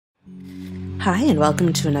Hi and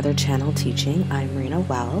welcome to another channel teaching. I'm Rena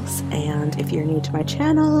Wells, and if you're new to my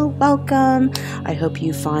channel, welcome. I hope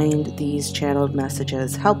you find these channeled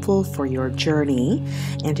messages helpful for your journey,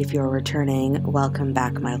 and if you're returning, welcome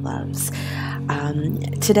back, my loves.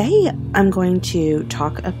 Today I'm going to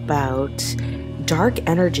talk about dark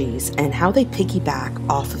energies and how they piggyback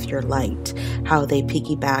off of your light, how they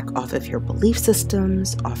piggyback off of your belief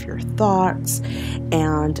systems, off your thoughts,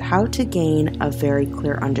 and how to gain a very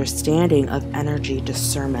clear understanding of energy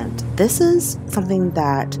discernment. This is something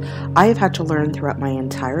that I have had to learn throughout my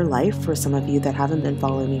entire life. For some of you that haven't been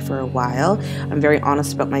following me for a while, I'm very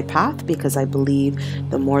honest about my path because I believe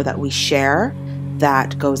the more that we share,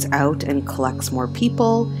 that goes out and collects more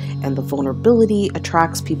people, and the vulnerability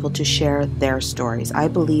attracts people to share their stories. I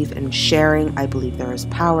believe in sharing. I believe there is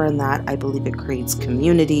power in that. I believe it creates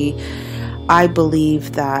community. I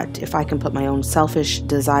believe that if I can put my own selfish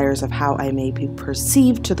desires of how I may be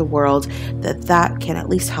perceived to the world, that can at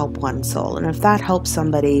least help one soul. And if that helps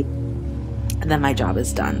somebody, then my job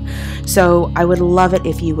is done. So I would love it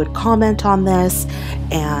if you would comment on this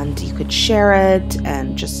and you could share it,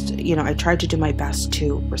 and just, I tried to do my best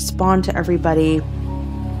to respond to everybody,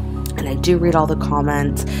 and I do read all the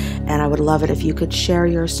comments, and I would love it if you could share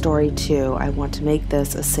your story too. I want to make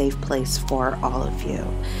this a safe place for all of you.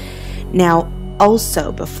 Now,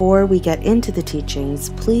 also, before we get into the teachings,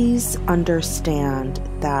 please understand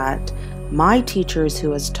that my teachers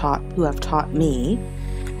who have taught me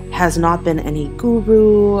has not been any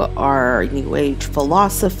guru or new age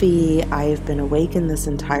philosophy. I have been awakened this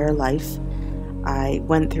entire life. I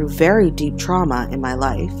went through very deep trauma in my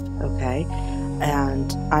life, okay?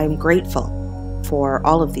 And I'm grateful for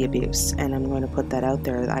all of the abuse, and I'm going to put that out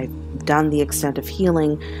there. I've done the extent of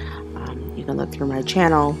healing. You can look through my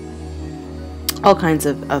channel. All kinds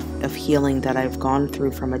of healing that I've gone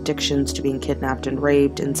through, from addictions to being kidnapped and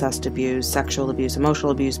raped, incest abuse, sexual abuse,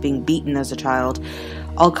 emotional abuse, being beaten as a child,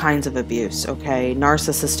 all kinds of abuse, okay?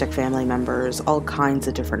 Narcissistic family members, all kinds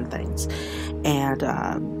of different things. And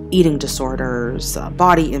eating disorders,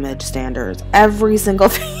 body image standards, every single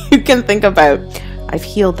thing you can think about. I've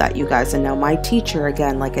healed that, you guys. And now my teacher,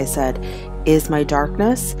 again, like I said, is my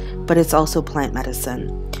darkness, but it's also plant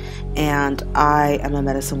medicine. And I am a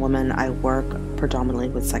medicine woman. I work predominantly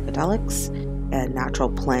with psychedelics and natural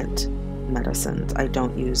plant medicines. I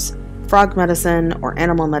don't use frog medicine or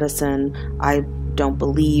animal medicine. I don't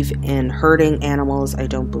believe in hurting animals. I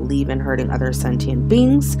don't believe in hurting other sentient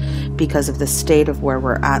beings, because of the state of where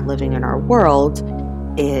we're at living in our world.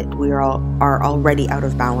 We are already out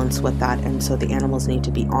of balance with that, and so the animals need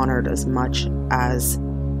to be honored as much as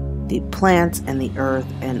the plants and the earth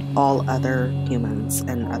and all other humans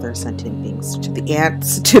and other sentient beings, to the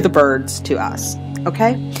ants, to the birds, to us.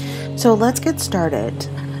 Okay, so let's get started,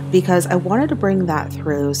 because I wanted to bring that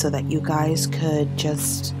through so that you guys could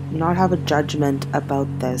just not have a judgment about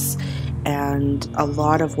this. And a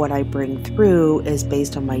lot of what I bring through is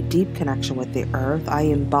based on my deep connection with the earth. I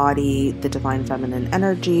embody the divine feminine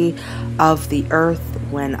energy of the earth.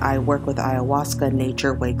 When I work with ayahuasca,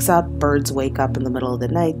 nature wakes up, birds wake up in the middle of the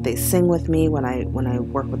night, they sing with me. When I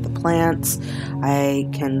work with the plants, I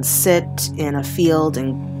can sit in a field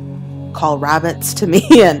and call rabbits to me,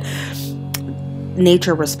 and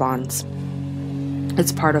nature responds.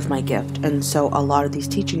 It's part of my gift. And so a lot of these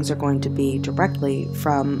teachings are going to be directly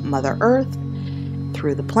from Mother Earth,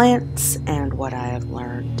 through the plants, and what I have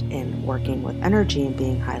learned in working with energy and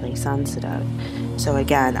being highly sensitive. So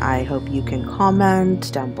again, I hope you can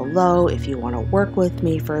comment down below if you want to work with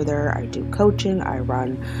me further. I do coaching. I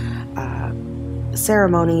run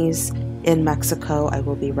ceremonies in Mexico. I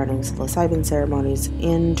will be running psilocybin ceremonies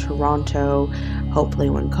in Toronto,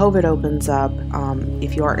 hopefully when COVID opens up.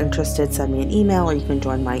 If you are interested, send me an email, or you can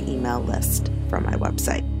join my email list from my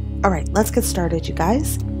website. All right, let's get started, you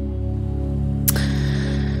guys.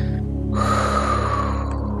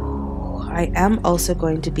 I am also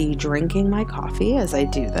going to be drinking my coffee as I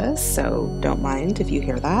do this, so don't mind if you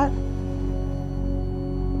hear that.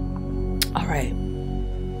 All right.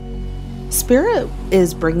 Spirit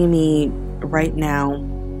is bringing me right now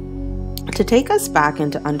to take us back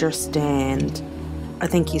and to understand,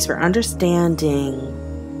 thank you, Spirit,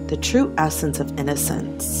 understanding the true essence of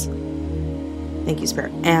innocence. Thank you,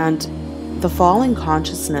 Spirit. And the falling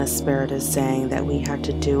consciousness, Spirit is saying, that we had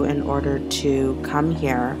to do in order to come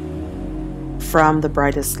here from the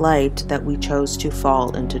brightest light, that we chose to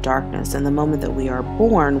fall into darkness. And the moment that we are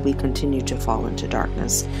born, we continue to fall into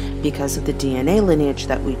darkness. Because of the DNA lineage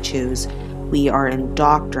that we choose, we are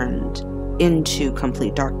indoctrined into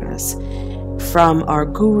complete darkness. From our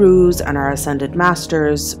gurus and our ascended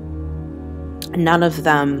masters, none of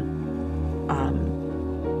them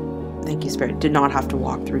Thank you, Spirit. Did not have to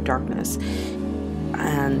walk through darkness.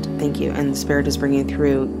 And thank you. And Spirit is bringing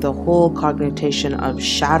through the whole cognition of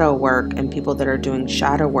shadow work and people that are doing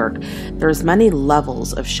shadow work. There's many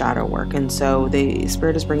levels of shadow work. And so the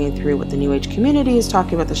Spirit is bringing through what the New Age community is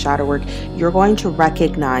talking about, the shadow work. You're going to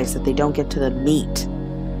recognize that they don't get to the meat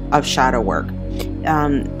of shadow work.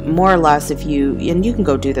 More or less, and you can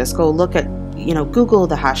go do this, go look at, Google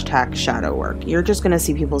the hashtag shadow work. You're just going to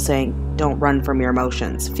see people saying, don't run from your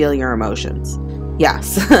emotions, feel your emotions.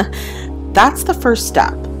 Yes. That's the first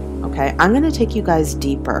step, okay? I'm going to take you guys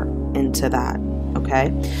deeper into that,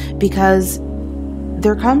 okay? Because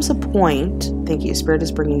there comes a point, thank you, Spirit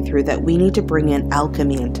is bringing through, that we need to bring in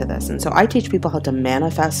alchemy into this. And so I teach people how to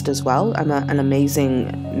manifest as well. I'm an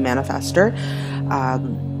amazing manifester.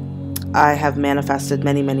 I have manifested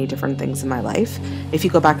many, many different things in my life. If you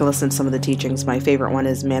go back and listen to some of the teachings, my favorite one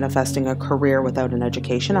is manifesting a career without an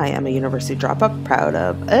education. I am a university dropout, proud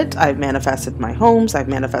of it. I've manifested my homes. I've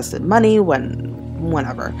manifested money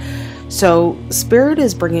whenever. So Spirit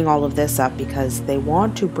is bringing all of this up because they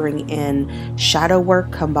want to bring in shadow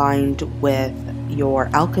work combined with your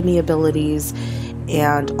alchemy abilities,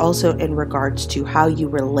 and also in regards to how you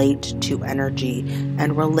relate to energy.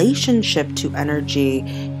 And relationship to energy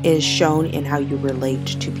is shown in how you relate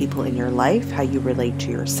to people in your life, how you relate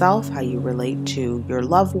to yourself, how you relate to your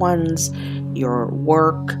loved ones, your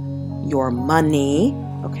work, your money.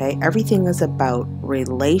 Okay, everything is about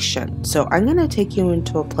relation. So I'm going to take you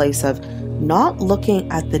into a place of not looking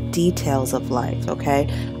at the details of life, okay?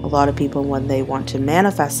 A lot of people, when they want to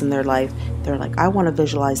manifest in their life, they're like, I want to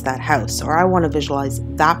visualize that house, or I want to visualize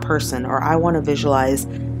that person, or I want to visualize,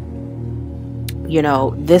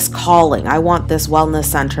 this calling. I want this wellness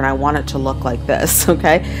center and I want it to look like this,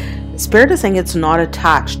 okay? Spirit is saying it's not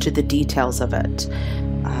attached to the details of it.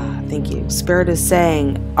 Thank you. Spirit is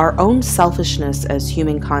saying our own selfishness as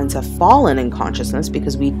humankinds have fallen in consciousness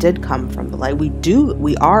because we did come from the light.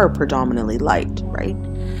 We are predominantly light, right?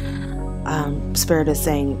 Spirit is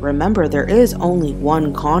saying, remember, there is only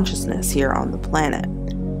one consciousness here on the planet.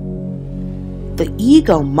 The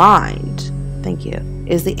ego mind, thank you,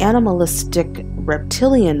 is the animalistic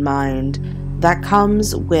reptilian mind that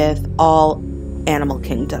comes with all animal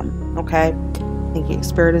kingdom, okay? Thank you.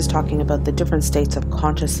 Spirit is talking about the different states of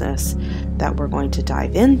consciousness that we're going to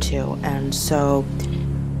dive into. And so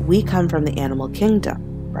we come from the animal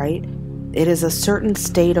kingdom, right? It is a certain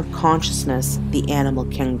state of consciousness, the animal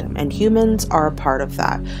kingdom, and humans are a part of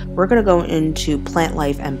that. We're going to go into plant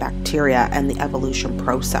life and bacteria and the evolution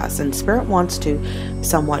process. And Spirit wants to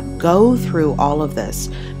somewhat go through all of this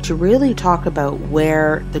to really talk about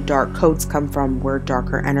where the dark codes come from, where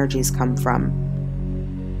darker energies come from.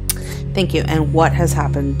 Thank you. And what has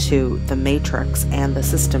happened to the matrix and the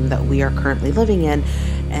system that we are currently living in,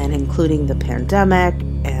 and including the pandemic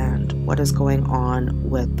and what is going on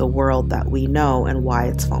with the world that we know and why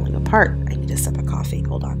it's falling apart. I need a sip of coffee.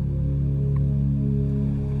 Hold on.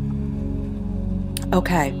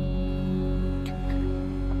 Okay.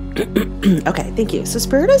 Okay, thank you. So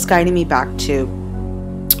Spirit is guiding me back to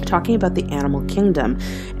talking about the animal kingdom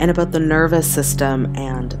and about the nervous system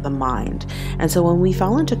and the mind. And so when we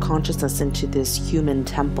fall into consciousness, into this human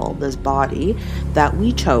temple, this body that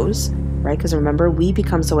we chose, right? Because remember, we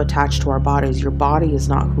become so attached to our bodies. Your body is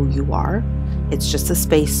not who you are. It's just a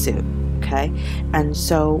spacesuit, okay? And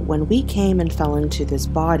so when we came and fell into this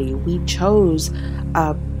body, we chose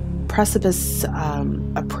a precipice,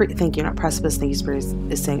 thank you, not precipice, thank you, Spirit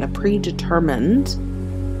is saying a predetermined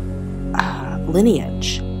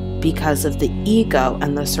lineage, because of the ego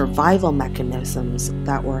and the survival mechanisms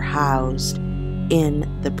that were housed in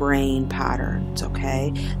the brain patterns,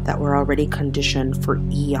 okay, that were already conditioned for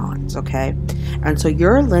eons, okay? And so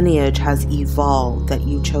your lineage has evolved, that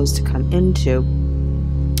you chose to come into,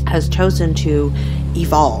 has chosen to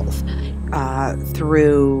evolve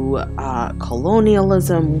through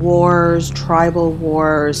colonialism, wars, tribal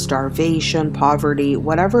wars, starvation, poverty,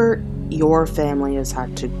 whatever your family has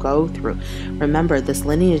had to go through. Remember, this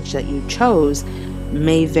lineage that you chose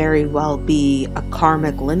may very well be a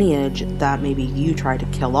karmic lineage that maybe you tried to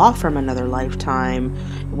kill off from another lifetime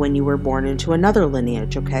when you were born into another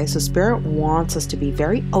lineage, okay? So Spirit wants us to be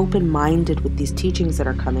very open-minded with these teachings that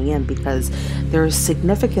are coming in, because there is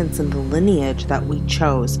significance in the lineage that we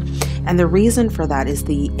chose. And the reason for that is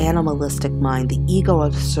the animalistic mind, the ego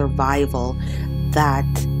of survival that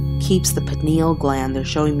keeps the pineal gland. They're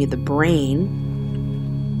showing me the brain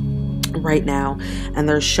right now, and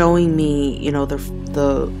they're showing me,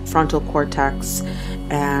 the frontal cortex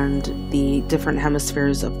and the different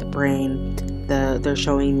hemispheres of the brain. They're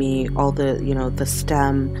showing me all the, the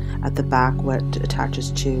stem at the back, what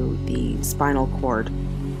attaches to the spinal cord.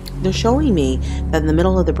 they're showing me that in the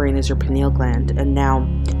middle of the brain is your pineal gland. And now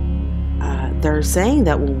they're saying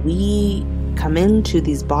that when we come into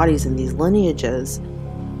these bodies and these lineages,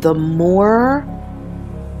 the more,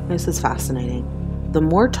 this is fascinating, the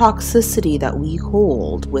more toxicity that we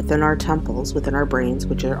hold within our temples, within our brains,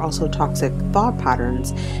 which are also toxic thought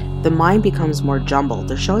patterns, the mind becomes more jumbled.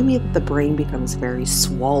 They're showing me that the brain becomes very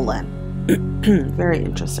swollen. Very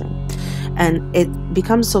interesting. And it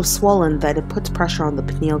becomes so swollen that it puts pressure on the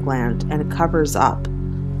pineal gland, and it covers up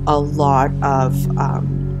a lot of,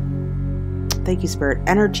 thank you, Spirit,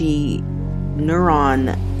 energy,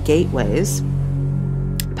 neuron gateways,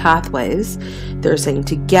 pathways, they're saying,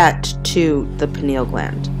 to get to the pineal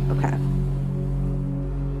gland. Okay.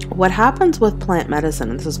 What happens with plant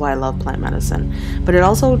medicine, and this is why I love plant medicine, but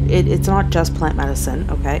it's not just plant medicine,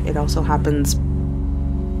 okay? It also happens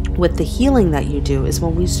with the healing that you do, is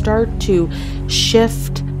when we start to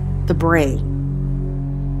shift the brain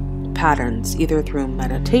patterns, either through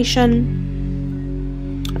meditation,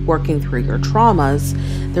 working through your traumas,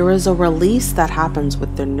 there is a release that happens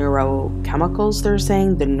with the neurochemicals, they're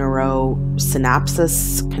saying, the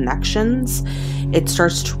neurosynapses connections. It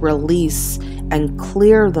starts to release and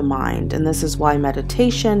clear the mind. And this is why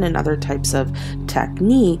meditation and other types of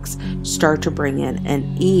techniques start to bring in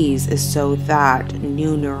an ease, is so that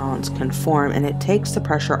new neurons can form, and it takes the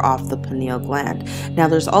pressure off the pineal gland. Now,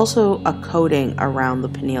 there's also a coating around the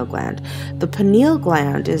pineal gland. The pineal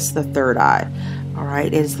gland is the third eye. All right,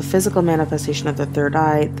 it is the physical manifestation of the third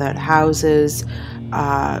eye that houses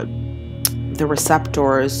the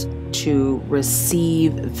receptors to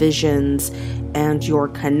receive visions and your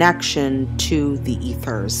connection to the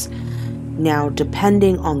ethers. Now,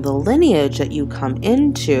 depending on the lineage that you come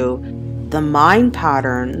into, the mind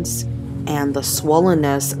patterns and the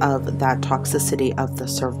swollenness of that toxicity of the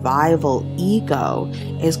survival ego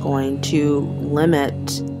is going to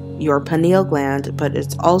limit your pineal gland. But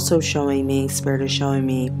it's also showing me, Spirit is showing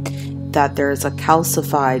me, that there's a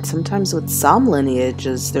calcified, sometimes with some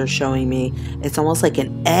lineages, they're showing me it's almost like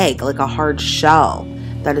an egg, like a hard shell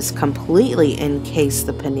that is completely encased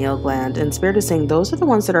the pineal gland. And Spirit is saying those are the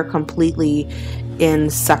ones that are completely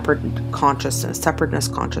in separateness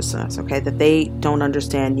consciousness, okay? That they don't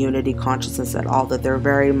understand unity consciousness at all, that they're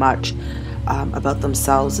very much about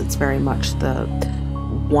themselves. It's very much the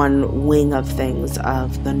one wing of things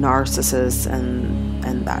of the narcissist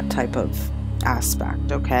and that type of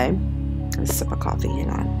aspect, okay? A sip of coffee,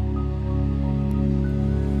 hang on.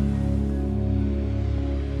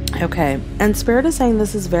 Okay, and Spirit is saying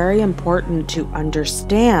this is very important to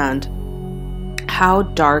understand how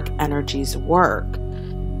dark energies work.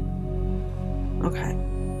 Okay,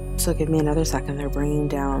 so give me another second. They're bringing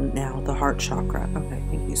down now the heart chakra. Okay,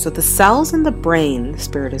 thank you. So the cells in the brain,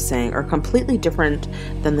 Spirit is saying, are completely different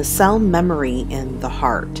than the cell memory in the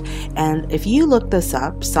heart. And if you look this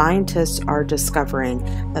up, scientists are discovering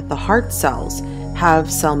that the heart cells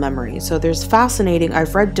have cell memory. So there's fascinating,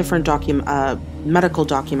 I've read different medical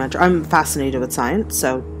documentary. I'm fascinated with science,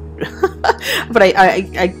 so but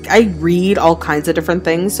I read all kinds of different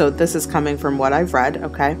things, so this is coming from what I've read,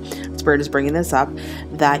 okay? Spirit is bringing this up,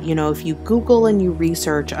 that, you know, if you Google and you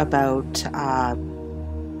research about a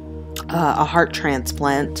heart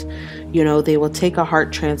transplant, you know, they will take a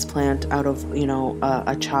heart transplant out of, you know,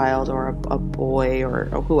 a child or a boy or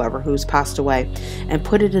whoever who's passed away, and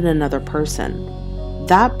put it in another person.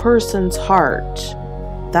 That person's heart,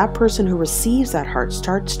 that person who receives that heart,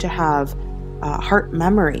 starts to have heart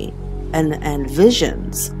memory and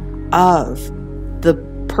visions of the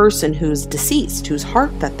person who's deceased, whose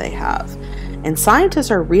heart that they have. And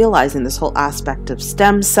scientists are realizing this whole aspect of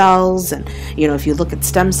stem cells. And, you know, if you look at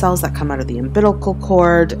stem cells that come out of the umbilical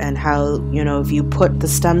cord, and how, you know, if you put the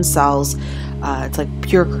stem cells, it's like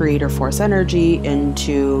pure creator force energy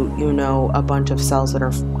into, you know, a bunch of cells that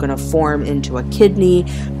are going to form into a kidney.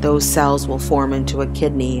 Those cells will form into a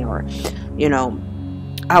kidney, or, you know,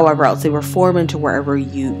 however else they will form into wherever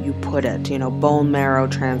you put it, you know, bone marrow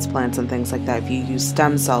transplants and things like that. If you use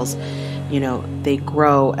stem cells, you know, they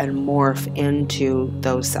grow and morph into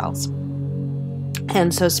those cells.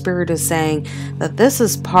 And so Spirit is saying that this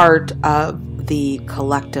is part of the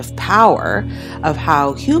collective power of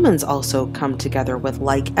how humans also come together with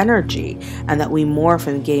like energy, and that we morph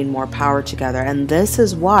and gain more power together. And this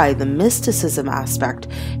is why the mysticism aspect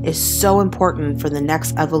is so important for the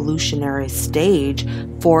next evolutionary stage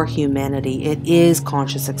for humanity. It is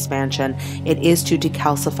conscious expansion. It is to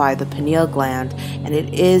decalcify the pineal gland, and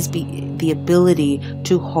it is the ability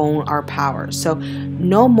to hone our power. So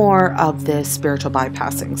no more of this spiritual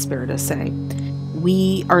bypassing, Spirit is saying.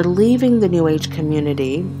 we are leaving the New Age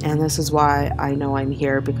community, and this is why I know I'm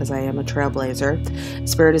here, because I am a trailblazer.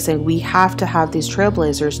 Spirit is saying we have to have these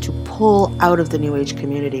trailblazers to pull out of the New Age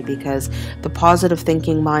community, because the positive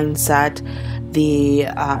thinking mindset, the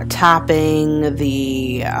tapping,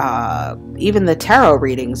 the even the tarot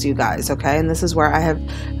readings, you guys, okay? And this is where I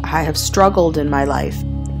have struggled in my life,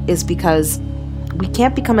 is because we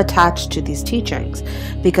can't become attached to these teachings,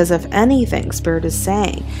 because if anything, Spirit is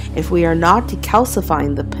saying, if we are not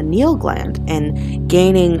decalcifying the pineal gland and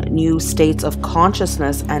gaining new states of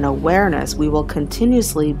consciousness and awareness, we will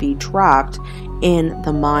continuously be trapped in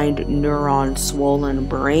the mind, neuron, swollen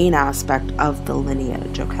brain aspect of the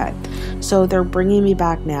lineage, okay? So they're bringing me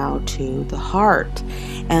back now to the heart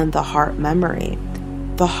and the heart memory.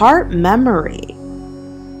 The heart memory,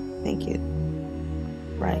 thank you,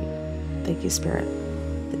 right. Thank you, Spirit.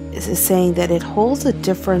 Is saying that it holds a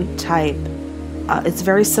different type. It's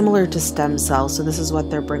very similar to stem cells, so this is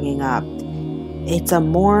what they're bringing up. It's a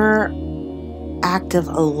more active,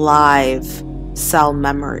 alive cell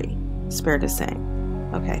memory, Spirit is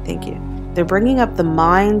saying. Okay, thank you. They're bringing up the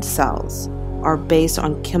mind cells are based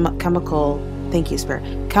on chemical, thank you,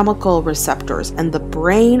 Spirit, chemical receptors, and the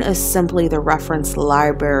brain is simply the reference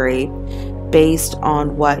library based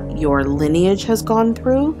on what your lineage has gone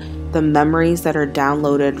through, the memories that are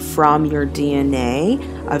downloaded from your DNA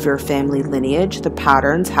of your family lineage, the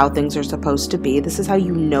patterns, how things are supposed to be. This is how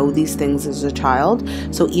you know these things as a child.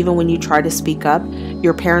 So even when you try to speak up,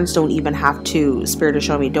 your parents don't even have to, Spirit is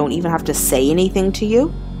showing me, don't even have to say anything to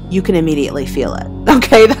you. You can immediately feel it.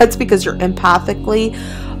 Okay, that's because you're empathically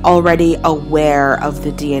already aware of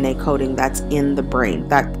the DNA coding that's in the brain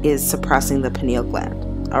that is suppressing the pineal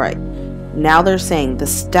gland. All right. Now they're saying the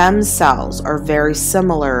stem cells are very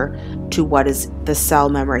similar to what is the cell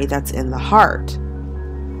memory that's in the heart.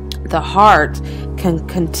 The heart can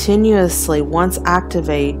continuously, once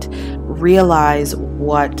activate, realize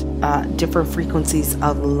what different frequencies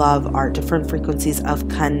of love are, different frequencies of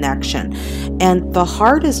connection. And the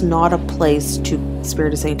heart is not a place to,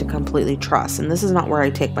 Spirit is saying, to completely trust. And this is not where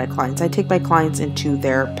I take my clients. I take my clients into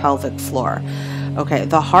their pelvic floor. Okay,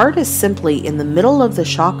 the heart is simply in the middle of the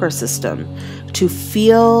chakra system to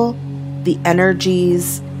feel the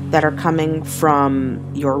energies that are coming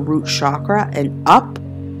from your root chakra and up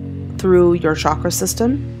through your chakra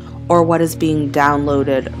system, or what is being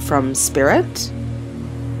downloaded from Spirit.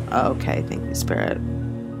 Okay, thank you, Spirit.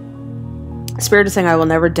 Spirit is saying, I will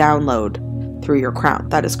never download through your crown.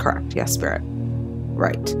 That is correct. Yes, Spirit.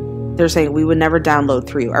 Right. They're saying we would never download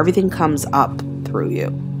through you. Everything comes up through you.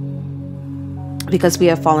 Because we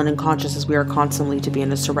have fallen in consciousness, we are constantly to be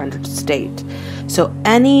in a surrendered state. So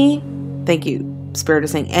thank you, Spirit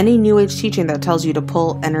is saying, any New Age teaching that tells you to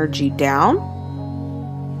pull energy down.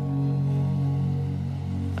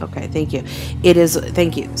 Okay, thank you.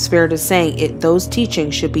 Thank you. Spirit is saying those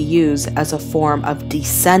teachings should be used as a form of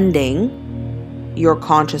descending your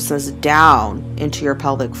consciousness down into your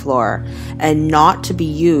pelvic floor, and not to be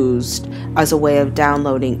used as a way of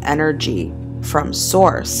downloading energy from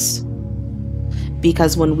source.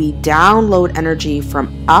 Because when we download energy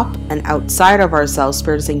from up and outside of ourselves,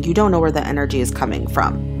 Spirit is saying you don't know where the energy is coming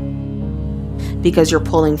from, because you're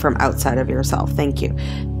pulling from outside of yourself. Thank you.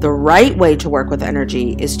 The right way to work with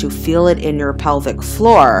energy is to feel it in your pelvic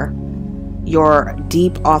floor, your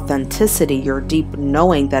deep authenticity, your deep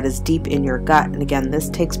knowing that is deep in your gut. And again, this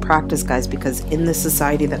takes practice, guys, because in the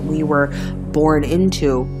society that we were born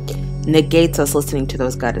into negates us listening to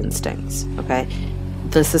those gut instincts, okay?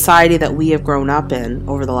 The society that we have grown up in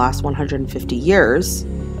over the last 150 years,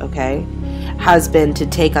 okay, has been to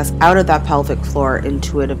take us out of that pelvic floor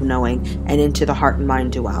intuitive knowing and into the heart and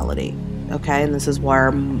mind duality, okay? And this is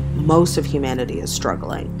where most of humanity is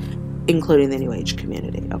struggling, including the New Age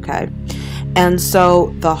community, okay? And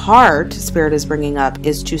so the heart, Spirit is bringing up,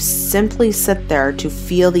 is to simply sit there, to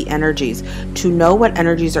feel the energies, to know what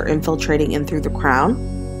energies are infiltrating in through the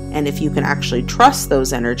crown. And if you can actually trust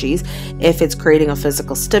those energies, if it's creating a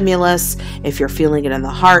physical stimulus, if you're feeling it in the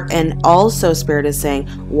heart. And also Spirit is saying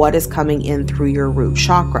what is coming in through your root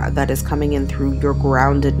chakra, that is coming in through your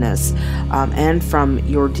groundedness, and from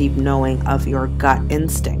your deep knowing of your gut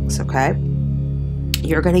instincts, okay?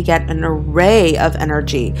 You're going to get an array of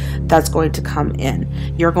energy that's going to come in.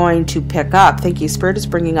 You're going to pick up, thank you, Spirit is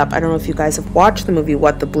bringing up, I don't know if you guys have watched the movie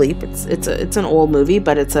What the Bleep. It's an old movie,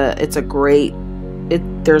 but it's a great,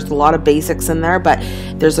 there's a lot of basics in there, but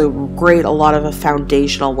there's a lot of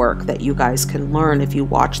foundational work that you guys can learn if you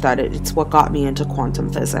watch that. It's what got me into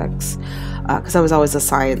quantum physics, because I was always a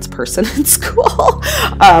science person in school.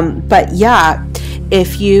 But yeah,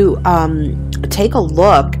 if you take a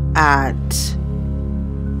look at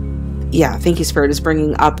yeah, thank you, Spirit, is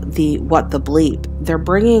bringing up the what the bleep. They're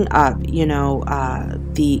bringing up, you know,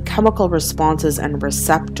 the chemical responses and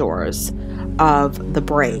receptors of the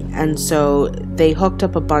brain. And so they hooked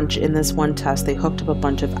up a bunch in this one test. They hooked up a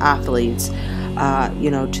bunch of athletes,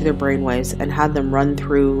 you know, to their brainwaves and had them run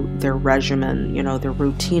through their regimen, you know, their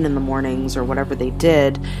routine in the mornings or whatever they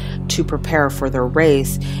did to prepare for their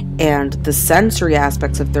race. And the sensory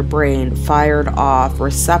aspects of their brain fired off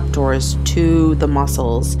receptors to the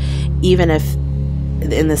muscles, even if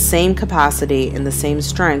in the same capacity, in the same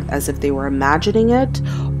strength as if they were imagining it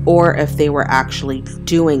or if they were actually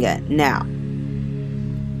doing it. Now,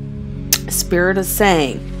 Spirit is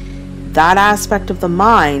saying that aspect of the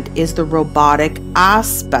mind is the robotic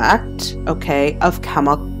aspect, okay, of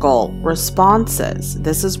chemical responses.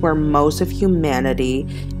 This is where most of humanity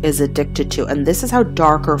is addicted to, and this is how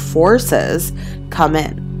darker forces come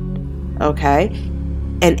in, okay?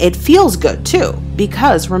 And it feels good too,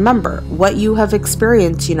 because remember what you have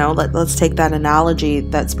experienced, you know, let's take that analogy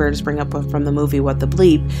that Spirit is bringing up from the movie What the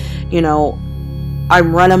Bleep. You know,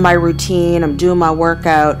 I'm running my routine, I'm doing my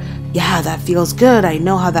workout. Yeah, that feels good. I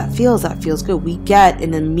know how that feels. That feels good. We get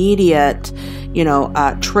an immediate, you know,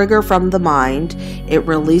 trigger from the mind. It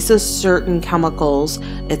releases certain chemicals.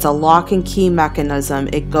 It's a lock and key mechanism.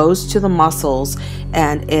 It goes to the muscles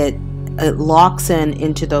and it locks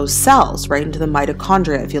into those cells, right into the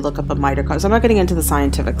mitochondria. If you look up a mitochondria, so I'm not getting into the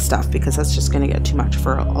scientific stuff because that's just going to get too much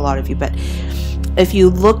for a lot of you, but if you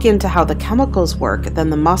look into how the chemicals work, then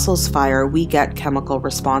the muscles fire, we get chemical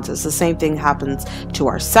responses. The same thing happens to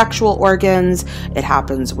our sexual organs. It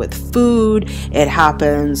happens with food. It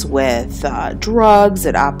happens with drugs.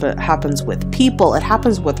 It happens with people. It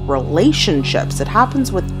happens with relationships. It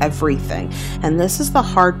happens with everything. And this is the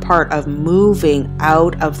hard part of moving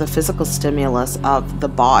out of the physical stimulus of the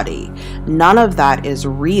body. None of that is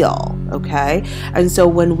real, okay? And so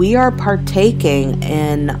when we are partaking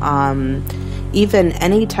in even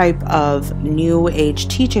any type of new age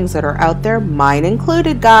teachings that are out there, mine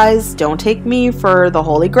included, guys, don't take me for the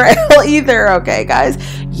Holy Grail either, okay, guys?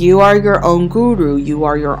 You are your own guru. You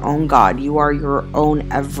are your own God. You are your own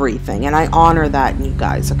everything. And I honor that in you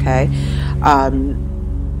guys, okay?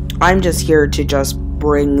 I'm just here to just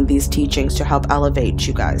bring these teachings to help elevate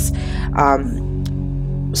you guys.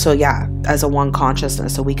 So yeah, as a one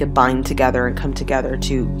consciousness, so we could bind together and come together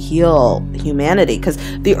to heal humanity, because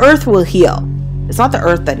the earth will heal. It's not the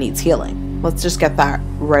earth that needs healing. Let's just get that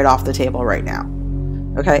right off the table right now.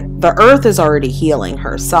 Okay? The earth is already healing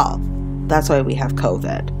herself. That's why we have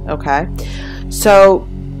COVID. Okay? So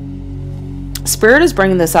Spirit is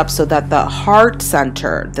bringing this up so that the heart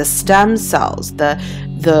center, the stem cells, the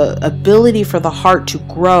ability for the heart to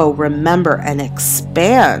grow, remember, and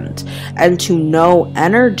expand, and to know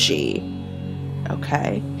energy,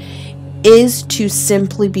 okay, is to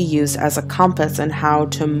simply be used as a compass in how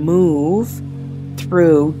to move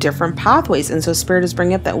through different pathways. And so Spirit is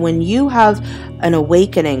bringing up that when you have an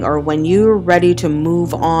awakening, or when you're ready to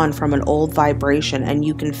move on from an old vibration and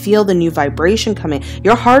you can feel the new vibration coming,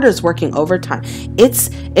 your heart is working overtime.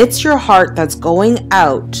 It's your heart that's going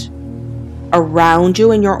out around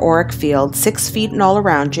you in your auric field, 6 feet and all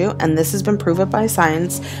around you. And this has been proven by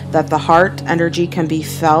science that the heart energy can be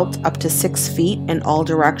felt up to 6 feet in all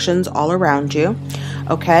directions all around you.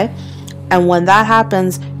 Okay? And when that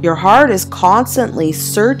happens, your heart is constantly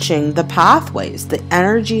searching the pathways, the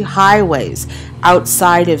energy highways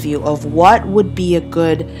outside of you of what would be a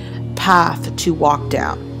good path to walk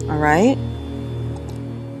down. All right?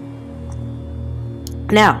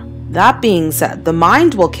 Now, that being said, the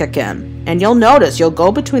mind will kick in, and you'll notice you'll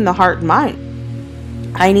go between the heart and mind.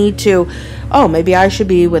 I need to, oh, maybe I should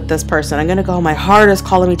be with this person. I'm going to go, my heart is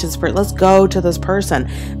calling me to this person. Let's go to this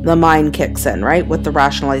person. The mind kicks in, right? With the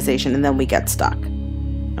rationalization, and then we get stuck.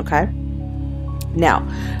 Okay? Now,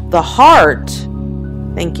 the heart,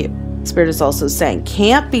 thank you, Spirit is also saying,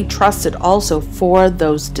 can't be trusted also for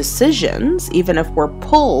those decisions, even if we're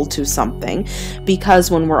pulled to something, because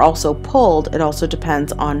when we're also pulled, it also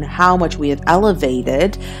depends on how much we have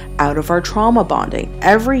elevated out of our trauma bonding.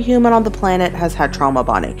 Every human on the planet has had trauma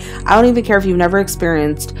bonding. I don't even care if you've never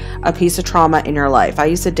experienced a piece of trauma in your life. I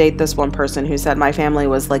used to date this one person who said my family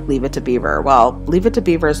was like Leave It to Beaver. Well, Leave It to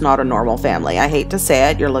Beaver is not a normal family. I hate to say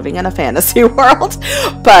it. You're living in a fantasy world.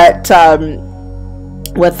 But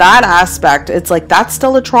with that aspect, it's like that's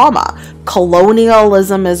still a trauma.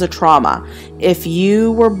 Colonialism is a trauma. If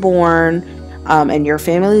you were born and your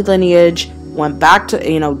family lineage went back to,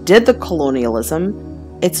 did the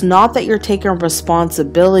colonialism, it's not that you're taking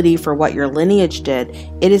responsibility for what your lineage did.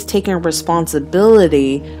 It is taking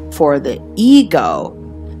responsibility for the ego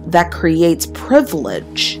that creates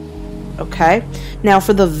privilege. Okay? Now,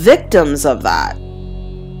 for the victims of that,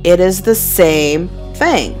 it is the same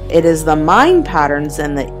thing. It is the mind patterns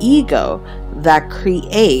and the ego that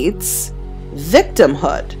creates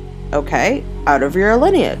victimhood, okay, out of your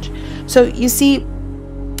lineage. So you see,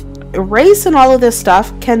 race and all of this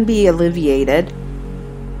stuff can be alleviated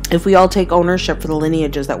if we all take ownership for the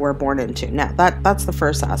lineages that we're born into. Now, that's the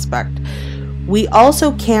first aspect. We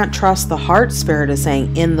also can't trust the heart spirit is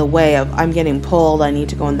saying in the way of, I'm getting pulled, I need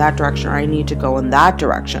to go in that direction, or I need to go in that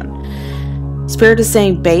direction. Spirit is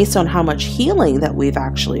saying based on how much healing that we've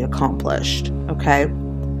actually accomplished, okay?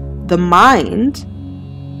 The mind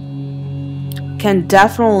can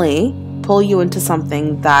definitely pull you into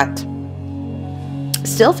something that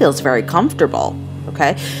still feels very comfortable,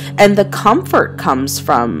 okay? And the comfort comes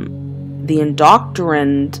from the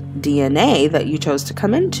indoctrined DNA that you chose to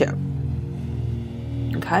come into.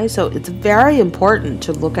 Okay, so it's very important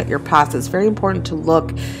to look at your past. It's very important to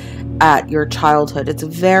look at your childhood. It's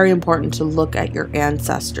very important to look at your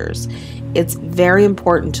ancestors. It's very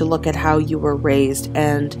important to look at how you were raised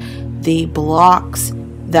and the blocks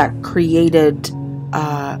that created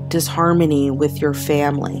disharmony with your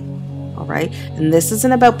family. All right. And this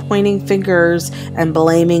isn't about pointing fingers and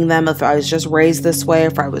blaming them if I was just raised this way,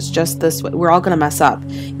 if I was just this way. We're all going to mess up.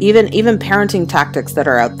 Even parenting tactics that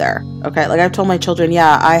are out there. Okay. Like I've told my children,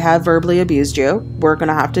 yeah, I have verbally abused you. We're going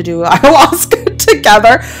to have to do ayahuasca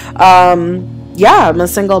together. Yeah, I'm a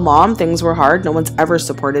single mom. Things were hard. No one's ever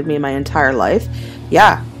supported me my entire life.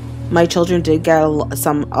 Yeah. My children did get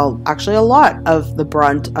actually a lot of the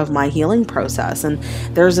brunt of my healing process. And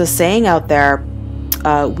there's a saying out there,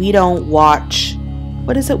 we don't watch,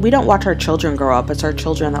 we don't watch our children grow up. It's our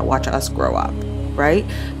children that watch us grow up, right?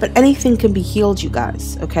 But anything can be healed, you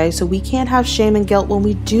guys, okay? So we can't have shame and guilt when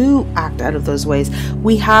we do act out of those ways.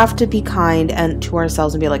 We have to be kind and to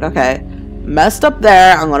ourselves and be like, okay, messed up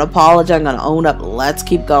there. I'm going to apologize. I'm going to own up. Let's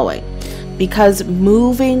keep going. Because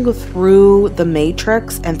moving through the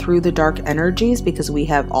matrix and through the dark energies, because we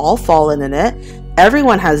have all fallen in it,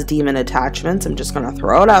 everyone has demon attachments. I'm just going to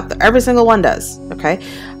throw it out there. Every single one does, okay?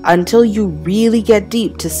 Until you really get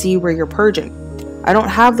deep to see where you're purging. I don't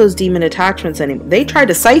have those demon attachments anymore. They try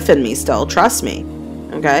to siphon me still, trust me,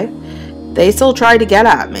 okay? They still try to get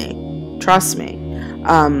at me, trust me.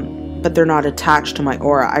 But they're not attached to my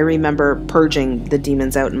aura. I remember purging the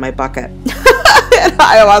demons out in my bucket at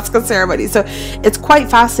ayahuasca ceremony. So it's quite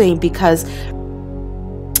fascinating because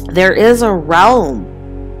there is a realm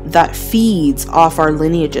that feeds off our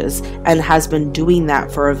lineages and has been doing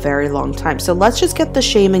that for a very long time. So let's just get the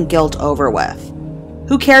shame and guilt over with.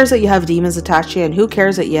 Who cares that you have demons attached to you, and who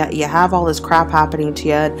cares that you have all this crap happening to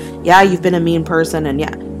you, and yeah, you've been a mean person, and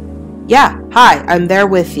yeah, hi, I'm there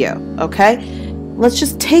with you, okay? Let's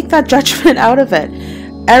just take that judgment out of it.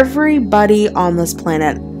 Everybody on this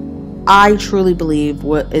planet, I truly believe,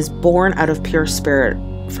 is born out of pure spirit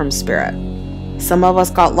from spirit. Some of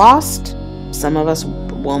us got lost. Some of us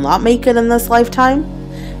will not make it in this lifetime.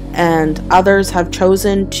 And others have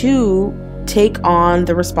chosen to take on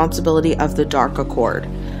the responsibility of the dark accord.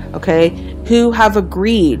 Okay? Who have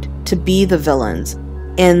agreed to be the villains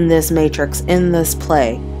in this matrix, in this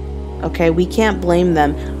play. Okay? We can't blame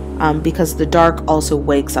them. Because the dark also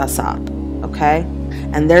wakes us up, okay?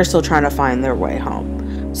 And they're still trying to find their way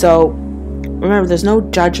home. So remember, there's no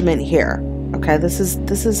judgment here, okay? This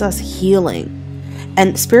is us healing.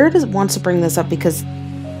 And Spirit wants to bring this up because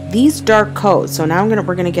these dark codes. So now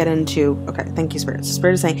we're gonna get into, okay, thank you, Spirit. So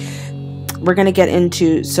Spirit is saying we're gonna get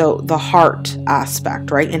into the heart aspect,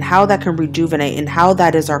 right? And how that can rejuvenate and how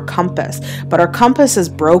that is our compass. But our compass is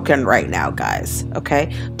broken right now, guys,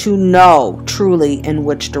 okay? To know truly in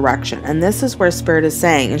which direction. And this is where Spirit is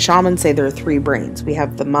saying, and shamans say there are three brains. We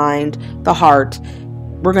have the mind, the heart.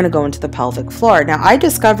 We're gonna go into the pelvic floor. Now, I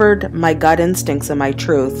discovered my gut instincts and my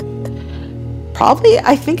truth probably,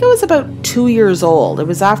 I think it was about 2 years old. It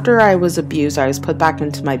was after I was abused. I was put back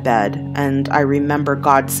into my bed, and I remember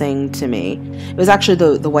God saying to me, it was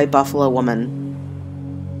actually the white buffalo woman.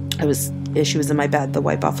 She was in my bed, the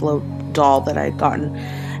white buffalo doll that I had gotten.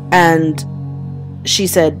 And she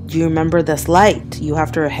said, do you remember this light? You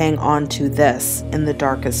have to hang on to this in the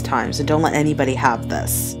darkest times. And don't let anybody have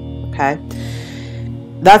this. Okay?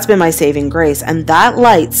 That's been my saving grace. And that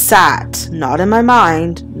light sat not in my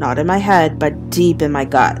mind, not in my head, but deep in my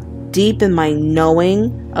gut, deep in my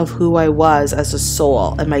knowing of who I was as a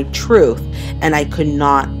soul and my truth. And I could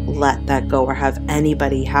not let that go or have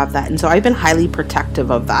anybody have that. And so I've been highly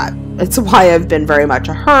protective of that. It's why I've been very much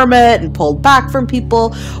a hermit and pulled back from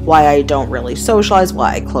people, why I don't really socialize,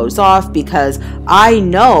 why I close off, because I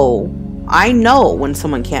know when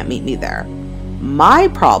someone can't meet me there. My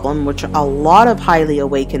problem, which a lot of highly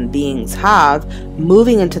awakened beings have,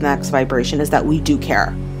 moving into the next vibration, is that we do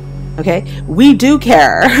care. Okay, we do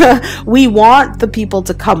care. We want the people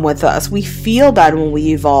to come with us. We feel bad when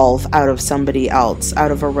we evolve out of somebody else, out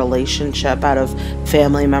of a relationship, out of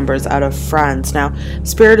family members, out of friends. Now,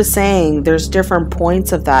 Spirit is saying there's different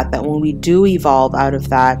points of that when we do evolve out of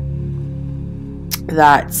that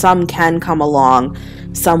some can come along,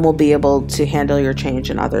 some will be able to handle your change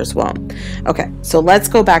and others won't. Okay, so let's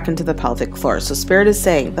go back into the pelvic floor. So Spirit is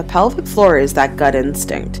saying the pelvic floor is that gut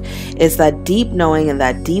instinct, is that deep knowing and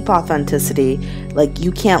that deep authenticity. Like,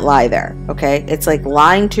 you can't lie there. Okay, it's like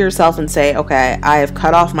lying to yourself and say, okay, I have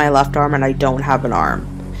cut off my left arm and I don't have an arm.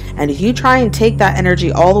 And if you try and take that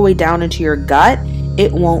energy all the way down into your gut,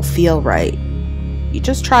 it won't feel right. You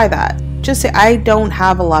just try that. Just say, I don't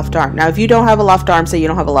have a left arm. Now, if you don't have a left arm, say you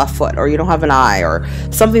don't have a left foot, or you don't have an eye, or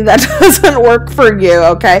something that doesn't work for you,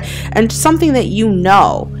 okay? And something that you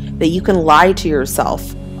know that you can lie to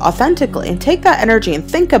yourself authentically, and take that energy and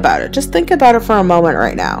think about it. Just think about it for a moment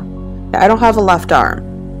right now. I don't have a left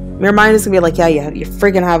arm. Your mind is gonna be like, yeah, you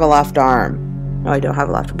friggin' have a left arm. No, I don't have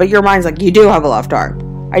a left arm. But your mind's like, you do have a left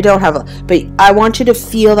arm. I don't have a, but I want you to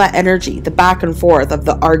feel that energy, the back and forth of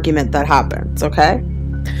the argument that happens, okay?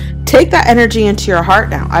 Take that energy into your heart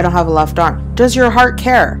now. I don't have a left arm. Does your heart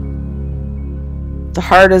care? The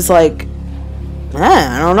heart is like,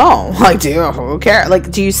 I don't know. Like, who cares?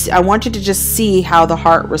 Like, I want you to just see how the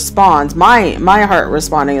heart responds. My heart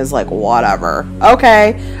responding is like, whatever.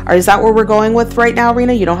 Okay. Is that where we're going with right now,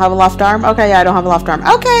 Rena? You don't have a left arm? Okay, yeah, I don't have a left arm.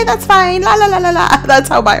 Okay, that's fine. La la la la la. That's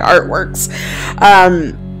how my heart works.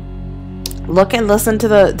 Look and listen to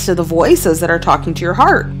the voices that are talking to your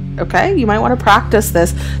heart. Okay, you might want to practice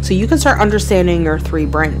this so you can start understanding your three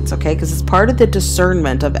brains, okay? Because it's part of the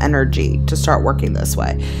discernment of energy to start working this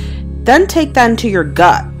way. Then take that into your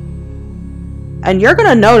gut. And you're going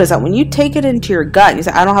to notice that when you take it into your gut and you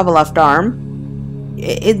say, I don't have a left arm,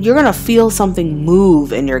 you're going to feel something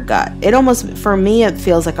move in your gut. It almost, for me, it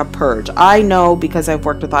feels like a purge. I know, because I've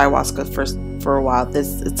worked with ayahuasca for a while,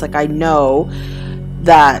 it's like I know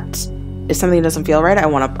that if something doesn't feel right, I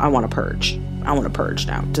want to purge. I want to purge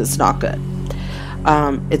now. It's not good.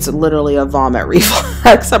 It's literally a vomit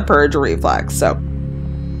reflex, a purge reflex. So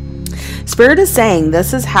Spirit is saying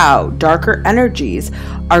this is how darker energies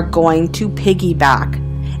are going to piggyback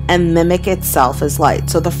and mimic itself as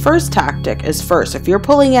light. So the first tactic is if you're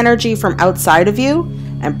pulling energy from outside of you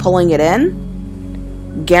and pulling it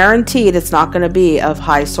in, guaranteed it's not going to be of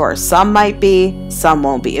high source. Some might be, some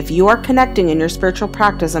won't be. If you are connecting in your spiritual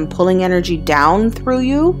practice and pulling energy down through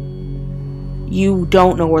you, you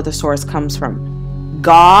don't know where the source comes from.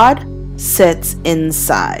 God sits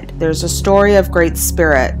inside. There's a story of Great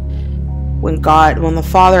Spirit when the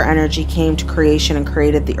Father energy came to creation and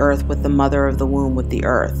created the earth with the mother of the womb with the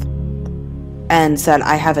earth, and said,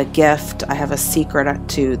 I have a gift, I have a secret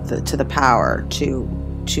to the power,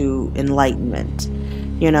 to enlightenment.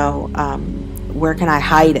 Where can I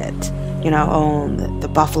hide it? The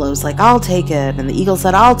buffalo's like, I'll take it, and the eagle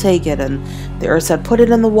said, I'll take it, and the earth said, put it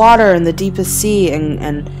in the water in the deepest sea,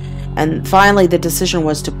 and finally the decision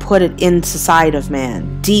was to put it inside of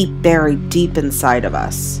man, buried deep inside of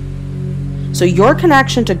us. So your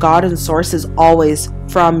connection to God and source is always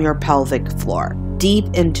from your pelvic floor, deep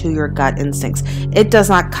into your gut instincts. It does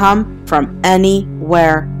not come from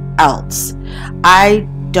anywhere else. I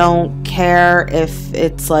don't care if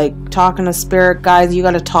it's like talking to spirit guides. You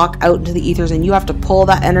got to talk out into the ethers and you have to pull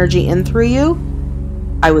that energy in through you.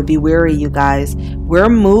 I would be weary, you guys. We're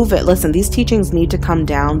moving. Listen, these teachings need to come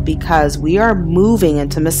down because we are moving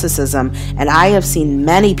into mysticism, and I have seen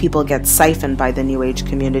many people get siphoned by the New Age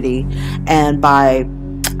community and by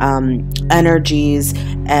energies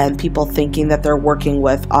and people thinking that they're working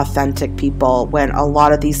with authentic people, when a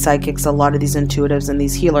lot of these psychics, a lot of these intuitives and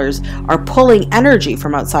these healers are pulling energy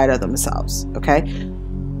from outside of themselves. Okay,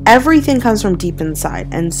 everything comes from deep inside.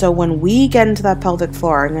 And so when we get into that pelvic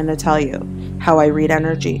floor, I'm going to tell you how I read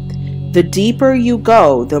energy. The deeper you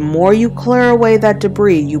go, the more you clear away that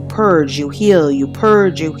debris. You purge, you heal, you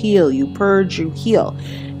purge, you heal, you purge, you heal.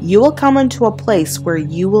 You will come into a place where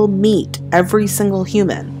you will meet every single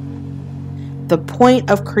human. The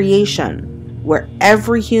point of creation, where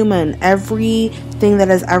every human, everything that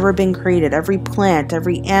has ever been created, every plant,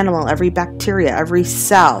 every animal, every bacteria, every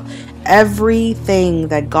cell, everything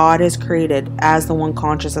that God has created as the one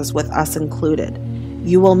consciousness with us included,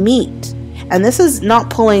 you will meet. And this is not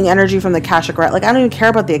pulling energy from the Akashic record. Like, I don't even care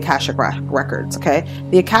about the Akashic records, okay?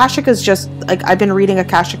 The Akashic is just, like, I've been reading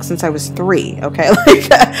Akashic since I was 3, okay?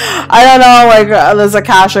 Like, I don't know, like, there's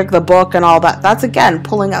Akashic, the book, and all that. That's, again,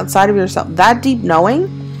 pulling outside of yourself. That deep knowing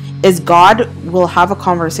is God will have a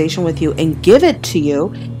conversation with you and give it to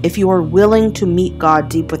you if you are willing to meet God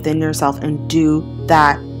deep within yourself and do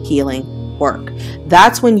that healing work.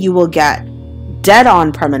 That's when you will get dead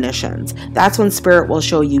on premonitions. That's when spirit will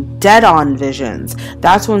show you dead on visions.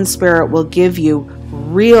 That's when spirit will give you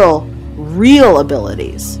real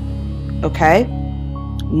abilities. Okay?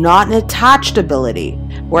 Not an attached ability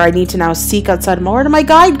where I need to now seek outside. Where did my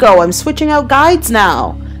guide go? I'm switching out guides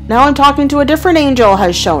now. Now I'm talking to a different angel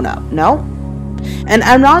has shown up. No. And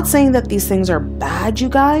I'm not saying that these things are bad, you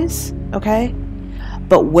guys. Okay?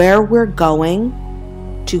 But where we're going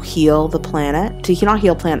to heal the planet, to not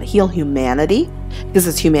heal planet, heal humanity, because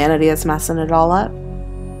it's humanity that's messing it all up.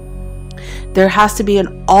 There has to be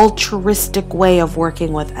an altruistic way of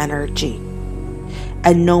working with energy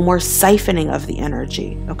and no more siphoning of the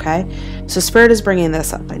energy. Okay? So spirit is bringing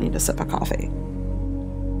this up. I need a sip of coffee.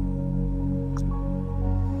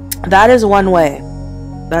 That is one way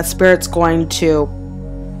that spirit's going to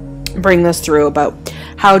bring this through, about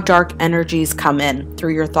how dark energies come in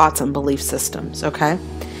through your thoughts and belief systems. Okay?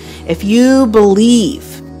 If you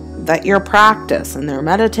believe that your practice and their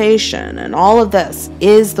meditation and all of this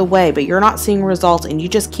is the way, but you're not seeing results and you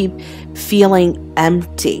just keep feeling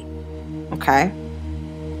empty, okay?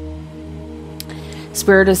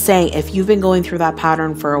 Spirit is saying, if you've been going through that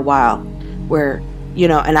pattern for a while where, you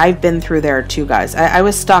know, and I've been through there too, guys. I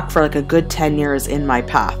was stuck for like a good 10 years in my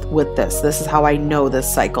path with this. This is how I know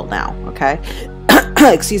this cycle now, okay?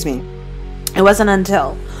 Excuse me. It wasn't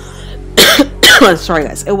until, sorry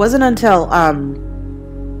guys, it wasn't until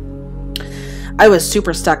I was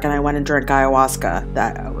super stuck and I went and drank ayahuasca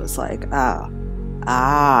that I was like,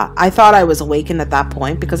 I thought I was awakened at that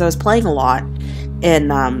point because I was playing a lot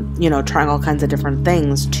and, you know, trying all kinds of different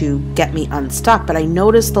things to get me unstuck. But I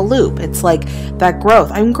noticed the loop. It's like that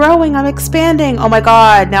growth. I'm growing. I'm expanding. Oh my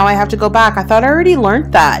God. Now I have to go back. I thought I already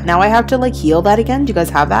learned that. Now I have to like heal that again. Do you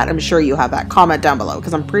guys have that? I'm sure you have that. Comment down below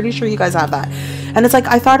because I'm pretty sure you guys have that. And it's like,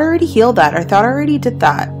 I thought I already healed that. I thought I already did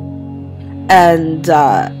that. And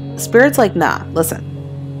Spirit's like, nah, listen.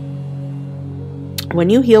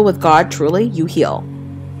 When you heal with God, truly, you heal.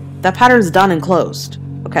 That pattern's done and closed.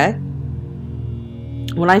 Okay?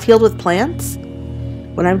 When I've healed with plants,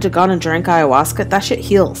 when I've gone and drank ayahuasca, that shit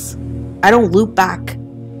heals. I don't loop back.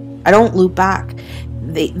 I don't loop back.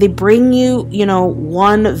 They bring you, you know,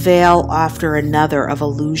 one veil after another of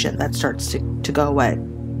illusion that starts to go away.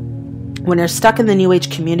 When you're stuck in the New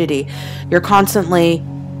Age community, you're constantly,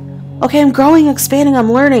 okay, I'm growing, expanding,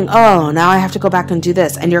 I'm learning. Oh, now I have to go back and do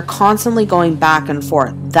this. And you're constantly going back and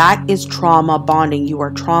forth. That is trauma bonding. You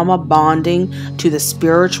are trauma bonding to the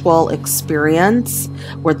spiritual experience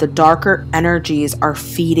where the darker energies are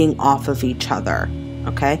feeding off of each other.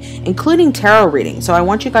 Okay, including tarot readings. So I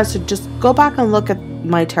want you guys to just go back and look at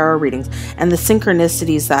my tarot readings and the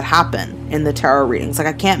synchronicities that happen in the tarot readings. Like,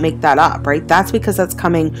 I can't make that up, right? That's because that's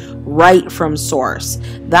coming right from source.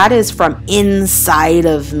 That is from inside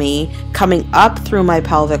of me, coming up through my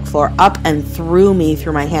pelvic floor, up and through me,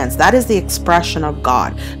 through my hands. That is the expression of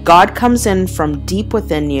God. God comes in from deep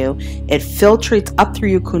within you. It filtrates up through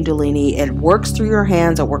your kundalini. It works through your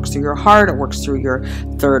hands. It works through your heart. It works through your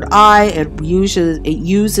third eye. It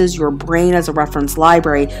uses your brain as a reference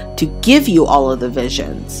library to give you all of the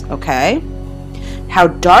visions, okay? How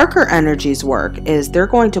darker energies work is they're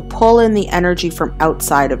going to pull in the energy from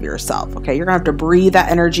outside of yourself, okay? You're going to have to breathe that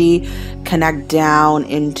energy, connect down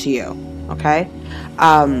into you, okay?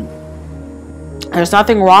 There's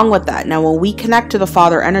nothing wrong with that. Now, when we connect to the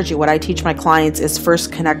father energy, what I teach my clients is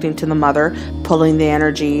first connecting to the mother, pulling the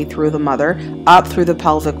energy through the mother, up through the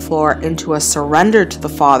pelvic floor into a surrender to the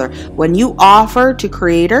father. When you offer to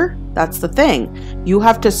creator, that's the thing. You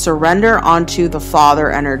have to surrender onto the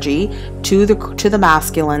father energy, to the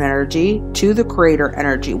masculine energy, to the creator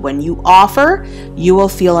energy. When you offer, you will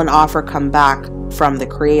feel an offer come back from the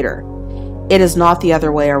creator. It is not the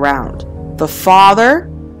other way around. The father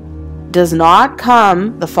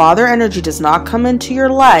energy does not come into your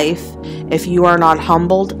life if you are not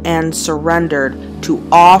humbled and surrendered to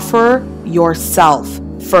offer yourself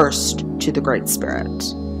first to the Great Spirit.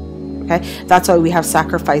 Okay, that's why we have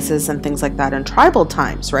sacrifices and things like that in tribal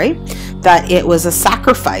times, right? That it was a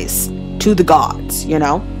sacrifice to the gods, you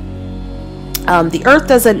know. The earth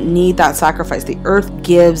doesn't need that sacrifice. The earth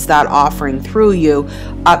gives that offering through you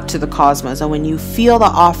up to the cosmos. And when you feel the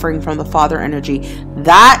offering from the father energy,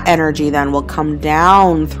 that energy then will come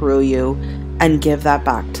down through you and give that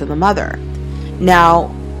back to the mother. Now,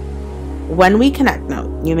 when we connect, now,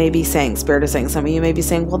 you may be saying, Spirit is saying something, you may be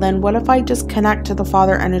saying, well, then what if I just connect to the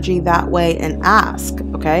father energy that way and ask,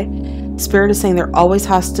 okay? Spirit is saying there always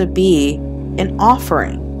has to be an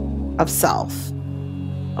offering of self,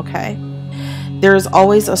 okay? There's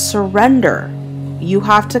always a surrender. You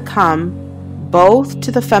have to come both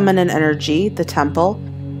to the feminine energy, the temple,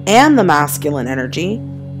 and the masculine energy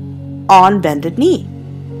on bended knee,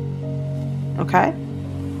 okay?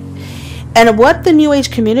 And what the New Age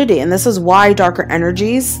community, and this is why darker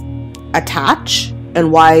energies attach,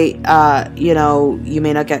 and why, you know, you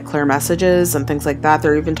may not get clear messages and things like that.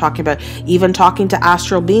 They're even talking about, even talking to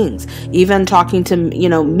astral beings, even talking to, you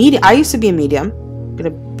know, medium. I used to be a medium, I'm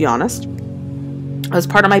gonna be honest. As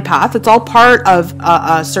part of my path. It's all part of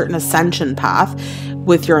a certain ascension path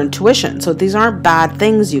with your intuition. So these aren't bad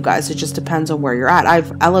things, you guys. It just depends on where you're at.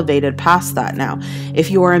 I've elevated past that now. If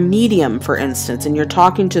you are a medium, for instance, and you're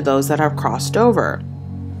talking to those that have crossed over,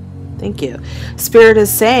 thank you. Spirit is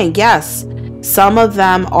saying, yes, some of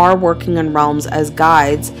them are working in realms as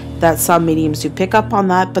guides, that some mediums do pick up on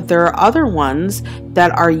that, but there are other ones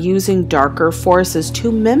that are using darker forces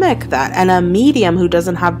to mimic that. And a medium who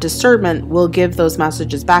doesn't have discernment will give those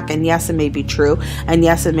messages back. And yes, it may be true. And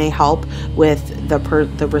yes, it may help with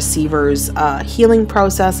the receiver's healing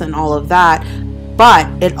process and all of that. But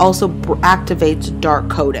it also activates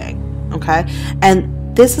dark coding. Okay.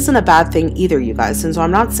 And this isn't a bad thing either, you guys. And so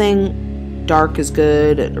I'm not saying dark is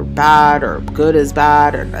good or bad or good is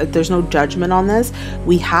bad, or there's no judgment on this.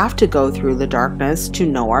 We have to go through the darkness to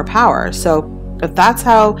know our power. So if that's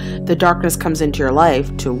how the darkness comes into your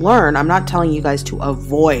life, to learn, I'm not telling you guys to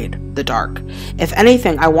avoid the dark. If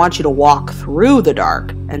anything, I want you to walk through the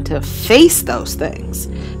dark and to face those things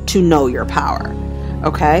to know your power.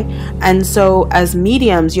 Okay. And so as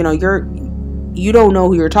mediums, you know, you don't know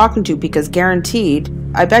who you're talking to, because guaranteed,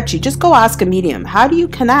 I bet you, just go ask a medium, how do you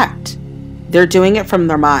connect? They're doing it from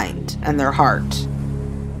their mind and their heart.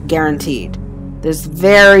 Guaranteed. There's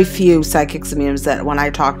very few psychics and mediums that when I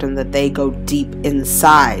talk to them that they go deep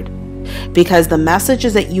inside. Because the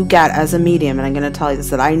messages that you get as a medium, and I'm going to tell you this,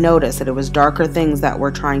 that I noticed that it was darker things that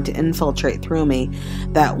were trying to infiltrate through me.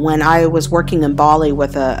 That when I was working in Bali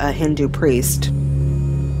with a Hindu priest,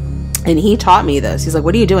 and he taught me this. He's like,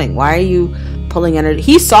 what are you doing? Why are you pulling energy?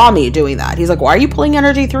 He saw me doing that. He's like, why are you pulling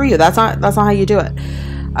energy through you? That's not how you do it.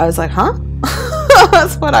 I was like, huh?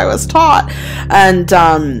 That's what I was taught. And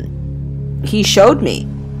he showed me,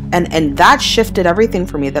 and that shifted everything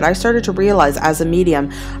for me, that I started to realize as a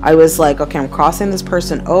medium. I was like, okay, I'm crossing this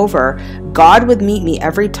person over. God would meet me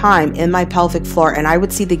every time in my pelvic floor, and I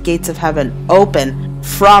would see the gates of heaven open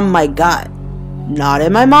from my gut, not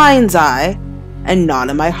in my mind's eye and not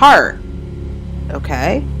in my heart.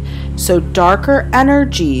 Okay, so darker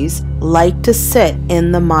energies like to sit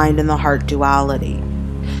in the mind and the heart duality.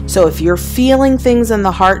 So if you're feeling things in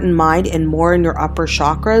the heart and mind and more in your upper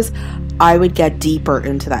chakras, I would get deeper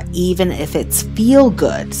into that, even if it's feel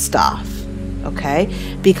good stuff. Okay,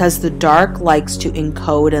 because the dark likes to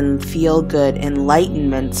encode and feel good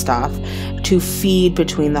enlightenment stuff to feed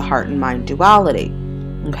between the heart and mind duality.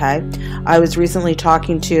 Okay, I was recently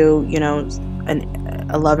talking to, you know,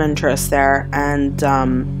 a love interest there, and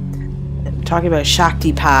talking about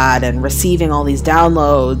Shaktipat and receiving all these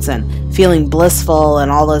downloads and feeling blissful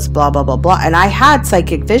and all this blah blah blah blah. And I had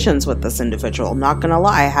psychic visions with this individual, not gonna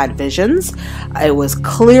lie. I had visions. It was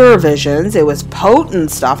clear visions. It was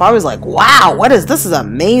potent stuff. I was like, wow, what is this? Is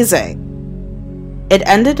amazing. It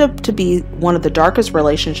ended up to be one of the darkest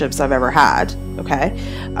relationships I've ever had. Okay,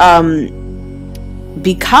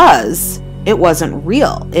 because it wasn't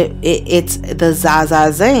real. It's the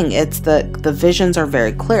zazazing. It's the visions are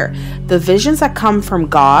very clear. The visions that come from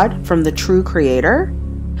God, from the true creator,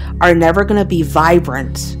 are never going to be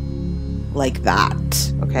vibrant like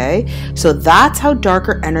that. Okay, so that's how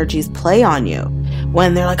darker energies play on you.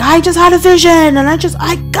 When they're like, I just had a vision, and I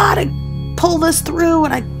gotta pull this through,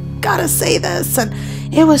 and I gotta say this, and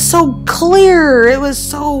it was so clear, it was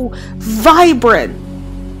so vibrant.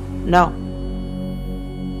 No,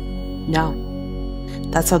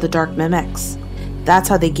 that's how the dark mimics. That's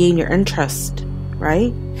how they gain your interest,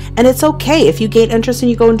 right? And it's okay if you gain interest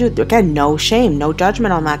and you go and do it. Again, no shame, no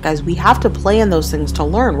judgment on that, guys. We have to play in those things to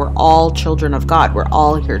learn. We're all children of God. We're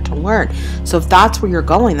all here to learn. So if that's where you're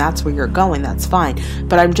going, that's where you're going. That's fine.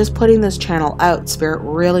 But I'm just putting this channel out. Spirit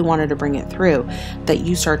really wanted to bring it through, that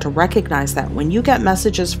you start to recognize that when you get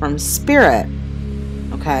messages from Spirit,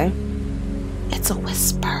 okay, it's a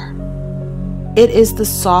whisper. It is the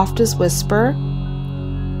softest whisper.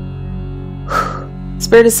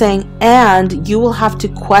 Spirit is saying, and you will have to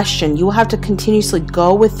question, you will have to continuously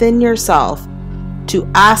go within yourself to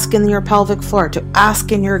ask in your pelvic floor, to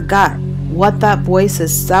ask in your gut what that voice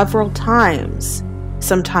is several times,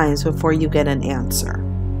 sometimes before you get an answer.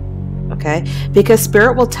 Okay? Because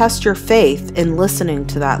Spirit will test your faith in listening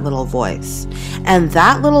to that little voice. And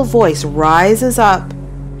that little voice rises up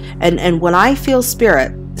And when I feel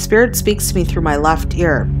spirit speaks to me through my left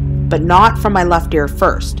ear, but not from my left ear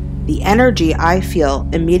first. The energy I feel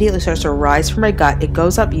immediately starts to rise from my gut. It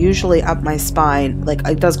goes up, usually up my spine, like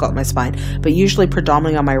it does go up my spine, but usually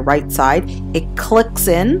predominantly on my right side. It clicks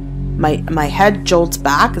in. My head jolts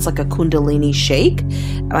back. It's like a kundalini shake.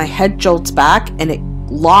 My head jolts back and it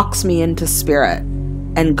locks me into spirit.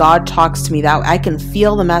 And God talks to me that way. I can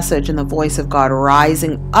feel the message and the voice of God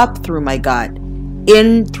rising up through my gut,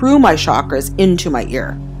 in through my chakras, into my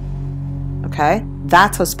ear. Okay?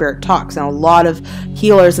 That's how spirit talks. Now, a lot of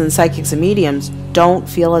healers and psychics and mediums don't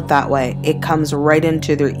feel it that way. It comes right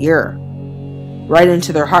into their ear, right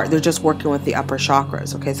into their heart. They're just working with the upper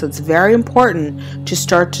chakras. Okay, so it's very important to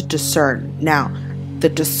start to discern. Now, the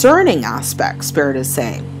discerning aspect, spirit is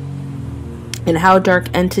saying, and how dark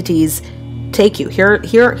entities take you. Here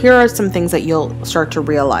are some things that you'll start to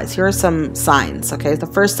realize. Here are some signs. Okay, the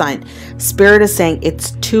first sign, spirit is saying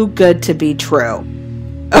it's too good to be true.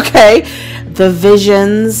 Okay, the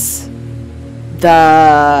visions,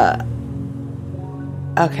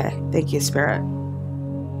 okay, thank you, spirit.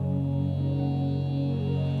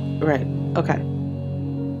 Right, okay,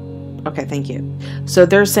 thank you. So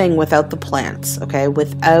they're saying without the plants, okay,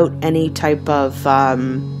 without any type of,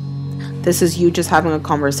 this is you just having a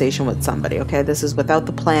conversation with somebody, okay? This is without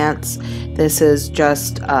the plants. This is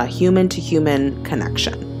just a human-to-human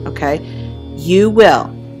connection, okay? You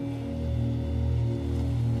will.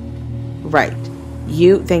 Right.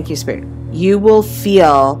 Thank you, spirit. You will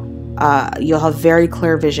feel, you'll have very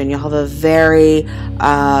clear vision. You'll have a very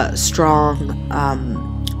strong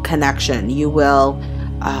connection. You will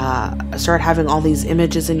start having all these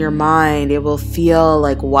images in your mind. It will feel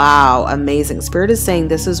like, wow, amazing. Spirit is saying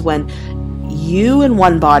this is when you in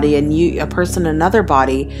one body and a person in another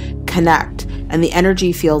body connect, and the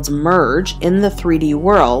energy fields merge in the 3D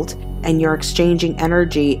world, and you're exchanging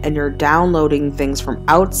energy and you're downloading things from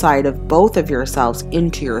outside of both of yourselves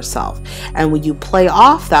into yourself. And when you play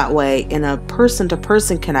off that way in a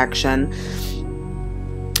person-to-person connection,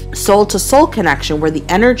 soul-to-soul connection, where the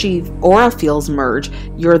energy aura fields merge,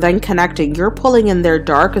 you're then connecting. You're pulling in their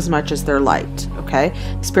dark as much as their light, okay?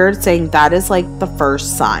 Spirit's saying that is like the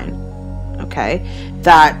first sign, okay?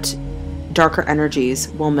 That darker energies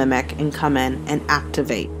will mimic and come in and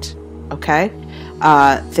activate, okay?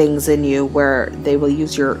 Things in you where they will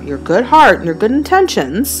use your good heart and your good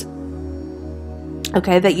intentions,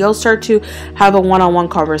 okay, that you'll start to have a one-on-one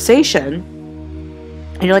conversation,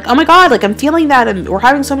 and you're like, oh my God, like I'm feeling that, and we're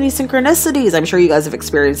having so many synchronicities. I'm sure you guys have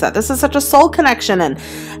experienced that. This is such a soul connection,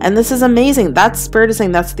 and this is amazing. That's spirit is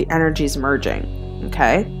saying that's the energies merging,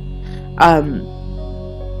 okay?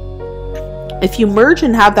 If you merge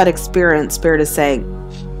and have that experience, spirit is saying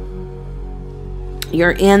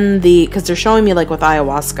you're in because they're showing me like with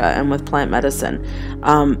ayahuasca and with plant medicine,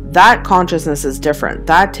 that consciousness is different.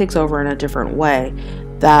 That takes over in a different way.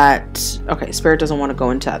 Okay, spirit doesn't want to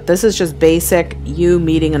go into that. This is just basic you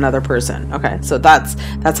meeting another person. Okay, so that's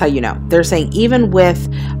how you know. They're saying even with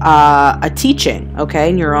a teaching, okay,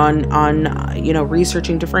 and you're on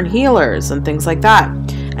researching different healers and things like that,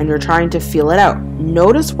 and you're trying to feel it out.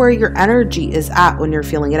 Notice where your energy is at when you're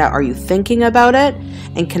feeling it out. Are you thinking about it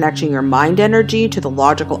and connecting your mind energy to the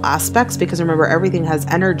logical aspects? Because remember, everything has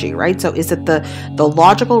energy, right? So is it the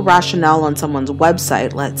logical rationale on someone's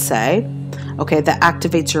website, let's say, okay, that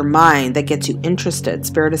activates your mind, that gets you interested?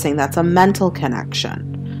 Spirit is saying that's a mental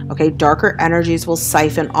connection. Okay, darker energies will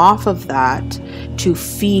siphon off of that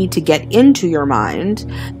to get into your mind,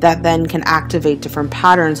 that then can activate different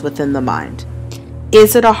patterns within the mind.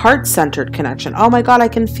 Is it a heart-centered connection? Oh my God, I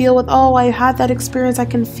can feel I had that experience. I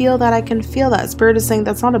can feel that. Spirit is saying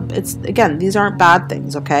that's not again, these aren't bad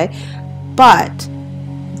things, okay? But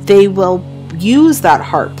they will use that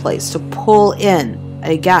heart place to pull in,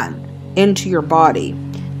 again, into your body,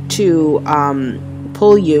 to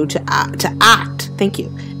pull you to act. Thank you.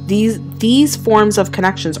 These forms of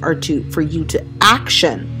connections are for you to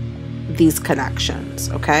action these connections,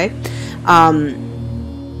 okay?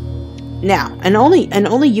 Now, and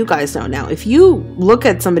only you guys know. Now, if you look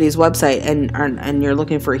at somebody's website and you're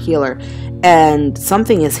looking for a healer, and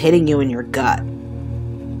something is hitting you in your gut,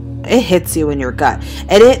 it hits you in your gut,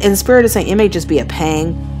 and spirit is saying it may just be a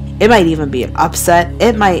pang, it might even be an upset,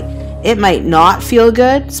 it might It might not feel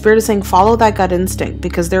good. Spirit is saying follow that gut instinct,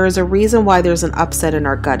 because there is a reason why there's an upset in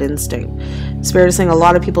our gut instinct. Spirit is saying a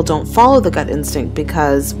lot of people don't follow the gut instinct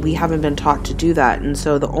because we haven't been taught to do that. And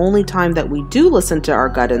so the only time that we do listen to our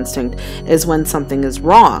gut instinct is when something is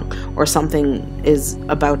wrong or something is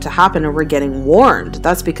about to happen and we're getting warned.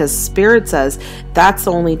 That's because Spirit says that's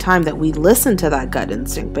the only time that we listen to that gut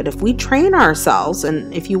instinct. But if we train ourselves,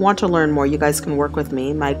 and if you want to learn more, you guys can work with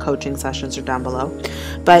me. My coaching sessions are down below.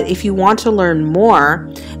 But if you want to learn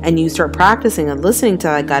more and you start practicing and listening to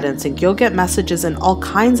that gut instinct, you'll get messages in all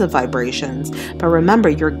kinds of vibrations. But remember,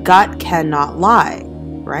 your gut cannot lie,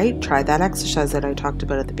 right? Try that exercise that I talked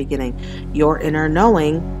about at the beginning. Your inner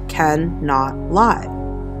knowing cannot lie,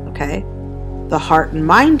 okay? The heart and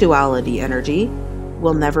mind duality energy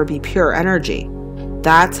will never be pure energy.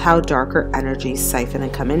 That's how darker energies siphon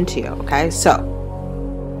and come into you, okay? So,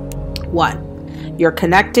 1, you're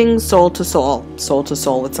connecting soul to soul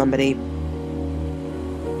with somebody.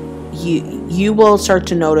 You will start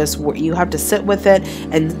to notice where you have to sit with it.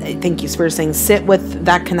 And thank you, Spirit, saying sit with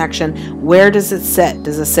that connection. Where does it sit?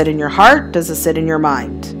 Does it sit in your heart? Does it sit in your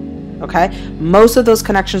mind? Okay, most of those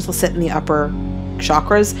connections will sit in the upper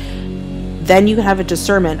chakras. Then you can have a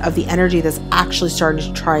discernment of the energy that's actually starting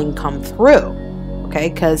to try and come through. Okay,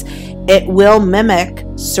 because it will mimic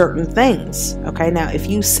certain things. Okay, now if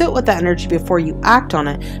you sit with that energy before you act on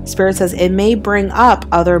it, Spirit says it may bring up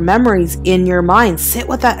other memories in your mind. Sit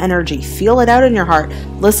with that energy, feel it out in your heart,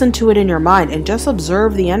 listen to it in your mind, and just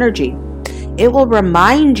observe the energy. It will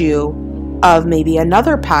remind you of maybe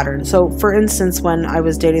another pattern. So for instance, when I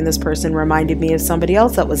was dating this person, reminded me of somebody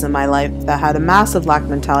else that was in my life that had a massive lack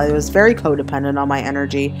mentality, that was very codependent on my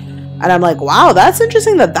energy. And I'm like, wow, that's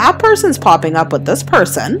interesting that that person's popping up with this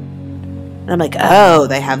person. And I'm like, oh,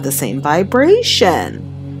 they have the same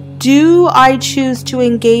vibration. Do I choose to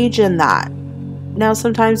engage in that? Now,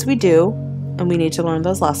 sometimes we do, and we need to learn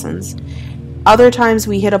those lessons. Other times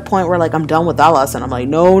we hit a point where like, I'm done with that lesson. I'm like,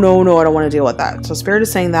 no, I don't want to deal with that. So Spirit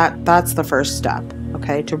is saying that that's the first step,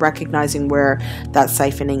 okay, to recognizing where that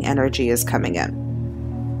siphoning energy is coming in.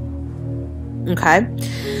 Okay.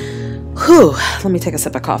 Whew, let me take a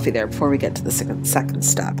sip of coffee there before we get to the second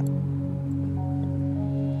step.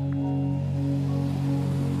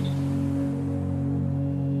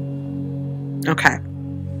 Okay.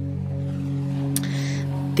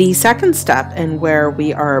 The second step in where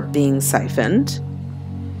we are being siphoned.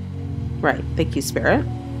 Right. Thank you, Spirit.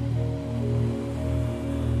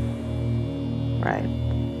 Right.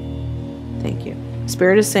 Thank you.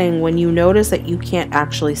 Spirit is saying when you notice that you can't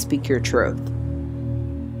actually speak your truth.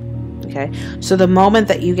 Okay, so the moment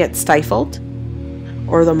that you get stifled,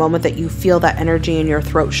 or the moment that you feel that energy in your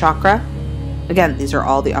throat chakra, again, these are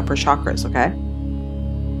all the upper chakras, okay?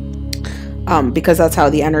 Because that's how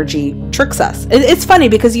the energy tricks us. It's funny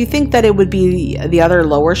because you think that it would be the other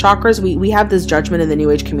lower chakras. We have this judgment in the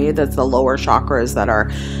New Age community that's the lower chakras that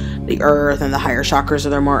are the earth, and the higher chakras are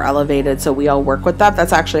they're more elevated. So we all work with that.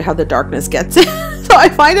 That's actually how the darkness gets in. So I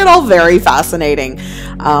find it all very fascinating.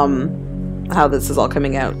 How this is all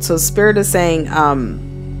coming out. So Spirit is saying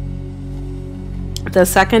the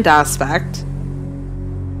second aspect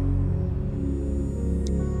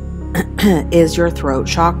is your throat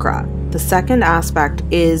chakra. The second aspect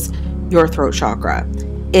is your throat chakra.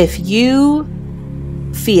 If you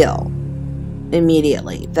feel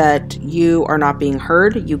immediately that you are not being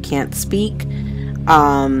heard, you can't speak,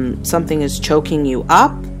 something is choking you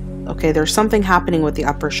up, okay, there's something happening with the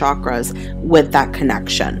upper chakras with that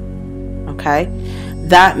connection. Okay,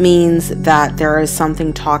 that means that there is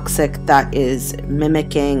something toxic that is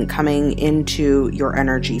mimicking, coming into your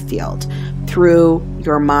energy field through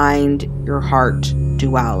your mind, your heart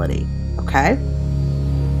duality. Okay.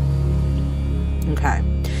 Okay.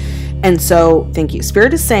 And so, thank you.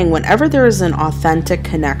 Spirit is saying whenever there is an authentic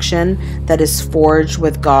connection that is forged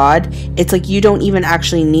with God, it's like you don't even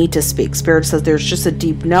actually need to speak. Spirit says there's just a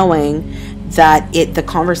deep knowing that the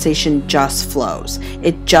conversation just flows.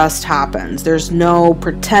 It just happens. There's no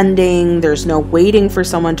pretending. There's no waiting for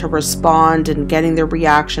someone to respond and getting their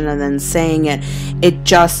reaction and then saying it.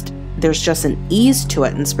 There's just an ease to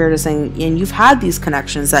it. And Spirit is saying, and you've had these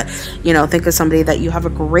connections that, think of somebody that you have a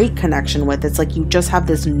great connection with. It's like you just have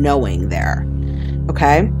this knowing there.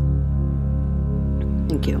 Okay?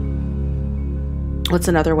 Thank you. What's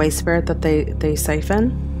another way, Spirit, that they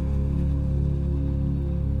siphon?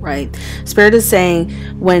 Right. Spirit is saying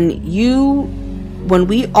when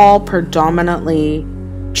we all predominantly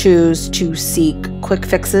choose to seek quick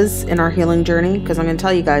fixes in our healing journey, because I'm going to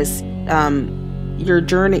tell you guys,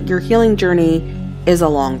 your healing journey is a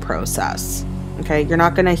long process. Okay. You're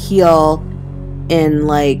not going to heal in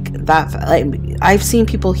like that. Like, I've seen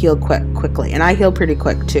people heal quickly, and I heal pretty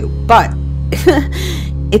quick too, but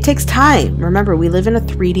it takes time. Remember, we live in a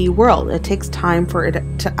 3D world. It takes time for it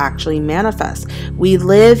to actually manifest. We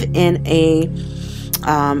live in a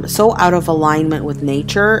so out of alignment with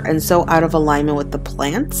nature and so out of alignment with the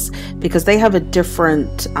plants, because they have a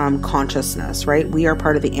different consciousness, right? We are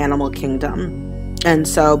part of the animal kingdom. And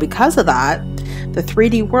so because of that, the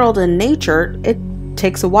 3D world and nature, it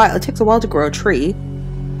takes a while. It takes a while to grow a tree.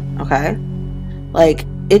 Okay? Like,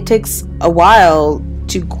 it takes a while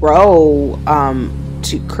to grow,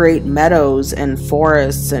 to create meadows and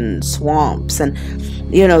forests and swamps, and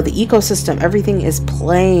you know, the ecosystem, everything is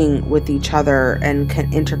playing with each other and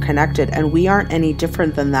interconnected, and we aren't any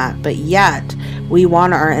different than that, but yet we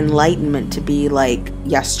want our enlightenment to be like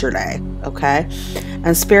yesterday. Okay?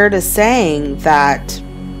 And Spirit is saying that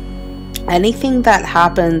anything that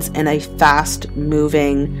happens in a fast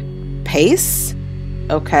moving pace,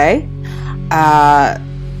 okay,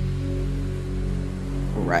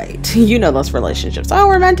 right, you know, those relationships, oh,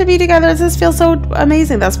 we're meant to be together, this feels so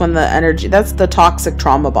amazing. That's when the energy, that's the toxic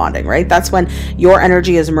trauma bonding, right? That's when your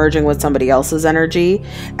energy is merging with somebody else's energy,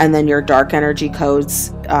 and then your dark energy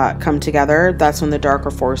codes come together. That's when the darker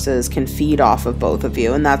forces can feed off of both of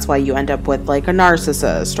you, and that's why you end up with like a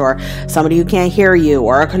narcissist, or somebody who can't hear you,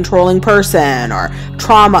 or a controlling person, or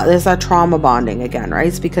trauma. There's that trauma bonding again, right?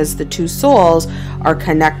 It's because the two souls are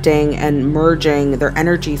connecting and merging their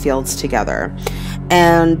energy fields together.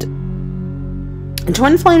 And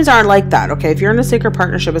twin flames aren't like that, okay? If you're in a sacred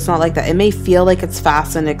partnership, it's not like that. It may feel like it's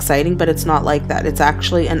fast and exciting, but it's not like that. It's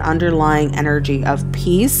actually an underlying energy of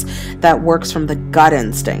peace that works from the gut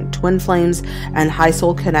instinct. Twin flames and high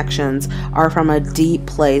soul connections are from a deep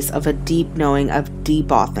place of a deep knowing, of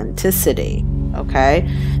deep authenticity, okay?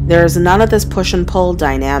 There's none of this push and pull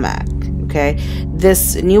dynamic. Okay,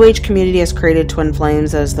 this new age community has created twin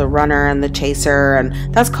flames as the runner and the chaser, and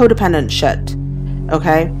that's codependent shit.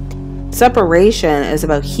 Okay, separation is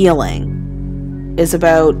about healing, is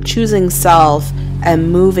about choosing self and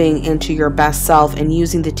moving into your best self and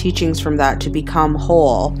using the teachings from that to become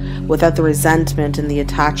whole without the resentment and the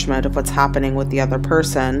attachment of what's happening with the other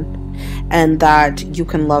person, and that you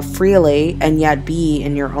can love freely and yet be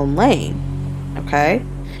in your own lane. Okay,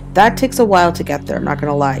 that takes a while to get there. I'm not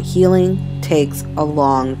going to lie. Healing takes a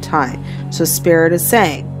long time. So Spirit is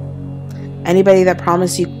saying, anybody that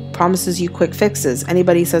promises you quick fixes,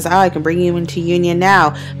 anybody says, oh, I can bring you into union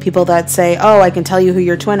now, people that say, oh, I can tell you who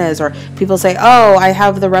your twin is, or people say, oh, I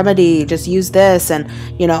have the remedy, just use this, and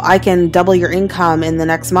you know, I can double your income in the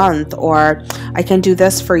next month, or I can do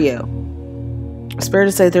this for you. Spirit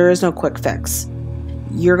is saying there is no quick fix.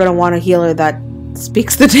 You're going to want a healer that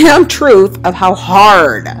speaks the damn truth of how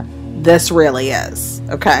hard this really is.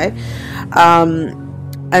 Okay?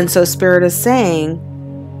 And so Spirit is saying,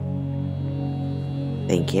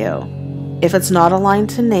 thank you. If it's not aligned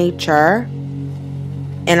to nature,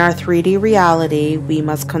 in our 3D reality, we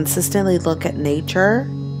must consistently look at nature,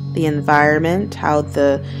 the environment, how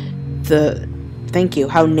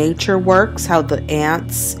how nature works, how the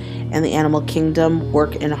ants and the animal kingdom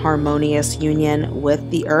work in harmonious union with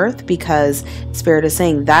the earth, because Spirit is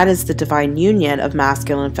saying that is the divine union of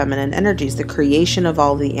masculine and feminine energies. The creation of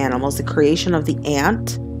all the animals, the creation of the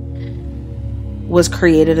ant was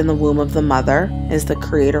created in the womb of the mother, is the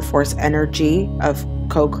creator force energy of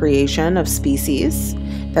co-creation of species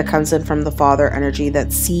that comes in from the father energy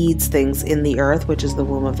that seeds things in the earth, which is the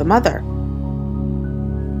womb of the mother.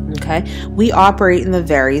 Okay, we operate in the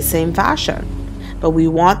very same fashion, but we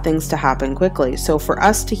want things to happen quickly. So for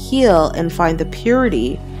us to heal and find the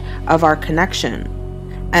purity of our connection,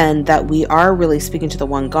 and that we are really speaking to the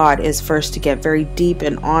one God, is first to get very deep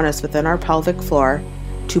and honest within our pelvic floor,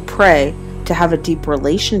 to pray, to have a deep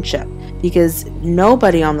relationship, because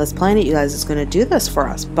nobody on this planet, you guys, is going to do this for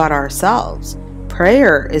us but ourselves.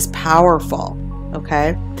 Prayer is powerful,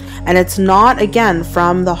 okay? And it's not, again,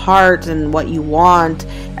 from the heart and what you want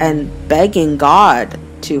and begging God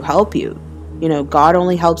to help you. You know, God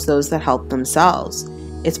only helps those that help themselves.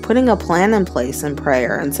 It's putting a plan in place in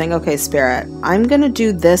prayer and saying, okay, Spirit, I'm going to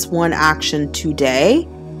do this one action today.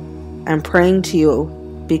 I'm praying to you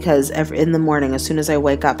because in the morning, as soon as I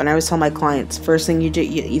wake up, and I always tell my clients, first thing you do,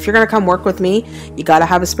 if you're going to come work with me, you got to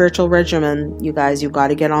have a spiritual regimen. You guys, you got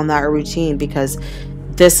to get on that routine, because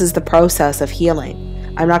this is the process of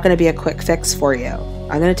healing. I'm not going to be a quick fix for you.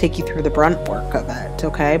 I'm going to take you through the brunt work of it,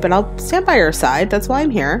 okay? But I'll stand by your side. That's why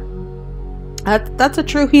I'm here. That's a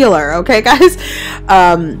true healer, okay, guys?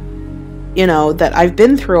 You know, that I've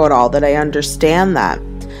been through it all, that I understand that,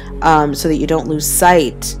 so that you don't lose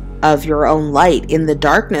sight of your own light in the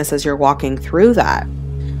darkness as you're walking through that.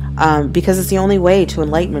 because it's the only way to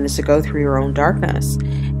enlightenment is to go through your own darkness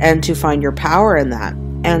and to find your power in that.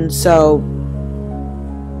 And so,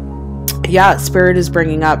 yeah, Spirit is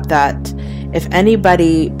bringing up that if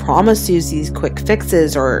anybody promises these quick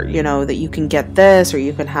fixes, or, you know, that you can get this or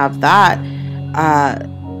you can have that,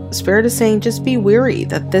 Spirit is saying just be weary,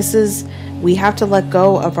 that we have to let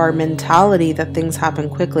go of our mentality that things happen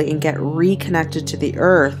quickly and get reconnected to the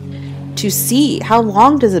earth to see how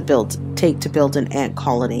long does it take to build an ant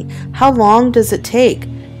colony? How long does it take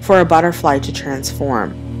for a butterfly to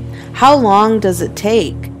transform? How long does it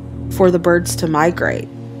take for the birds to migrate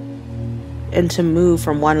and to move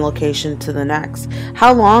from one location to the next?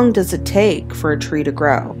 How long does it take for a tree to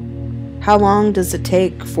grow? How long does it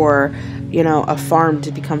take for, you know, a farm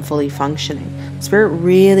to become fully functioning? Spirit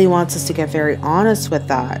really wants us to get very honest with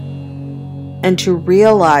that and to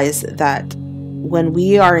realize that when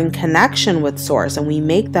we are in connection with Source and we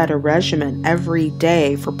make that a regimen every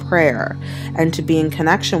day for prayer and to be in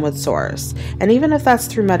connection with Source, and even if that's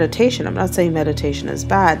through meditation, I'm not saying meditation is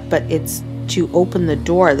bad, but it's to open the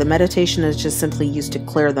door. The meditation is just simply used to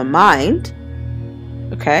clear the mind,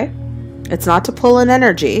 okay? It's not to pull in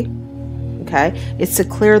energy, okay? It's to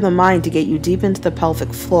clear the mind, to get you deep into the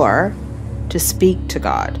pelvic floor, to speak to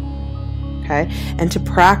God, okay? And to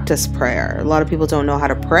practice prayer. A lot of people don't know how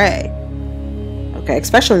to pray, okay?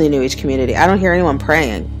 Especially in the New Age community. I don't hear anyone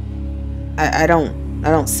praying. I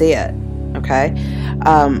don't see it, okay?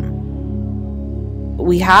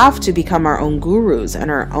 We have to become our own gurus and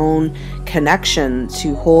our own connection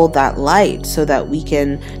to hold that light so that we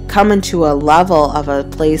can come into a level of a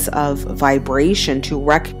place of vibration to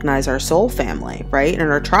recognize our soul family, right?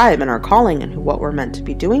 And our tribe and our calling and what we're meant to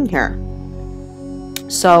be doing here.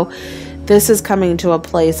 So this is coming to a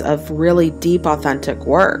place of really deep, authentic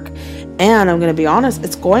work. And I'm going to be honest,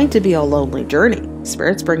 it's going to be a lonely journey.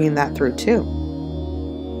 Spirit's bringing that through too.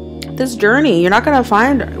 This journey, we're not going to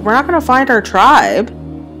find our tribe,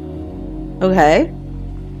 okay,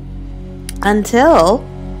 until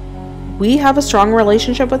we have a strong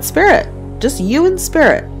relationship with Spirit, just you and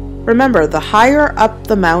Spirit. Remember, the higher up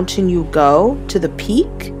the mountain you go to the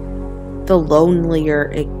peak, the lonelier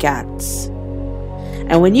it gets.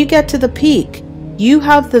 And when you get to the peak, you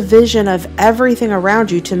have the vision of everything around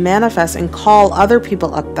you to manifest and call other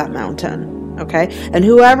people up that mountain. Okay, and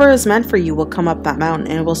whoever is meant for you will come up that mountain,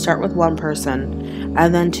 and it will start with one person,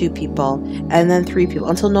 and then 2 people, and then 3 people,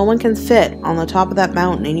 until no one can fit on the top of that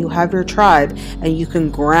mountain, and you have your tribe, and you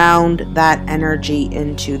can ground that energy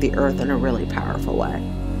into the earth in a really powerful way.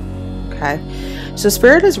 Okay, so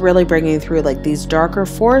Spirit is really bringing through like these darker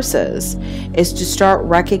forces is to start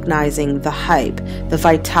recognizing the hype, the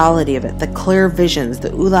vitality of it, the clear visions,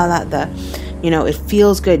 the ooh la la, the, you know, it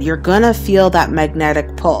feels good. You're gonna feel that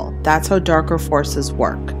magnetic pull. That's how darker forces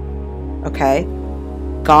work. Okay?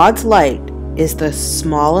 God's light is the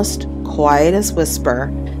smallest, quietest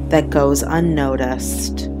whisper that goes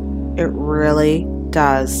unnoticed. It really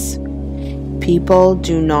does. People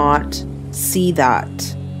do not see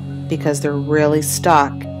that because they're really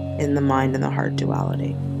stuck in the mind and the heart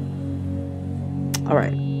duality. All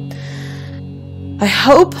right. I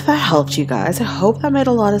hope that helped you guys. I hope that made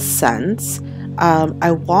a lot of sense.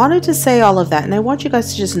 I wanted to say all of that, and I want you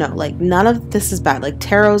guys to just know, like, none of this is bad. Like,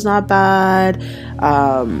 tarot's not bad.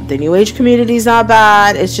 The New Age community is not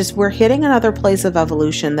bad. It's just we're hitting another place of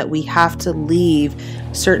evolution that we have to leave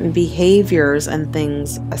certain behaviors and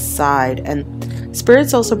things aside. And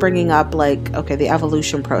Spirit's also bringing up, like, okay, the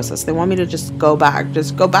evolution process. They want me to just go back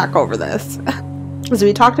over this. So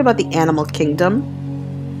we talked about the animal kingdom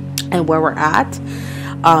and where we're at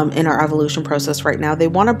in our evolution process right now. They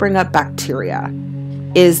want to bring up bacteria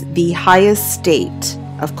is the highest state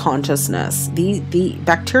of consciousness. The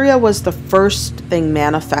bacteria was the first thing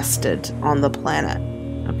manifested on the planet.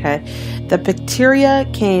 Okay, the bacteria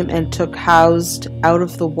came and took housed out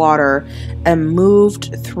of the water and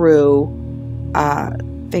moved through.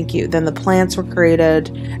 Thank you. Then the plants were created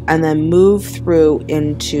and then moved through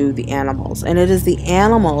into the animals. And it is the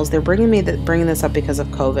animals. They're bringing this up because of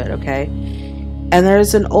COVID. Okay. And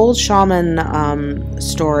there's an old shaman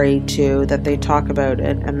story too that they talk about,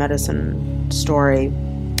 a medicine story,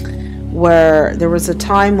 where there was a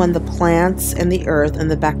time when the plants and the earth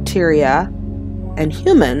and the bacteria and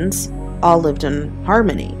humans all lived in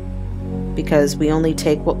harmony, because we only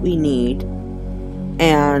take what we need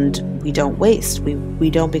and we don't waste. We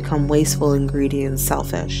don't become wasteful and greedy and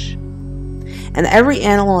selfish. And every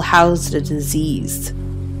animal housed a disease.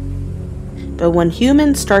 But when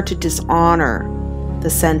humans start to dishonor the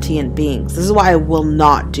sentient beings, this is why I will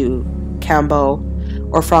not do Kambo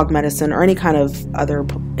or frog medicine or any kind of other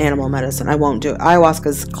animal medicine. I won't do it.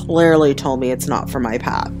 Ayahuasca's clearly told me it's not for my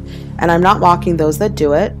path. And I'm not mocking those that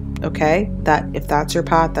do it, okay? That if that's your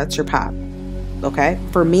path, that's your path. Okay?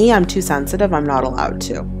 For me, I'm too sensitive. I'm not allowed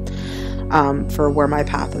to. For where my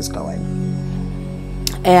path is going.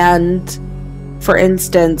 And for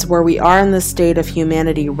instance, where we are in the state of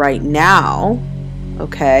humanity right now,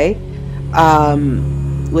 okay,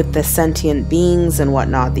 with the sentient beings and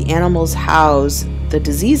whatnot, the animals house the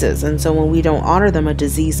diseases. And so when we don't honor them, a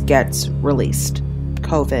disease gets released,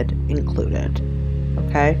 COVID included,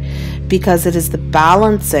 okay? Because it is the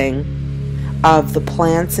balancing of the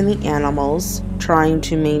plants and the animals trying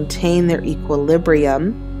to maintain their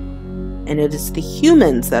equilibrium, and it is the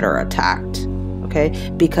humans that are attacked,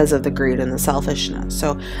 okay, because of the greed and the selfishness.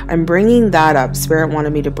 So I'm bringing that up. Spirit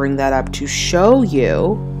wanted me to bring that up to show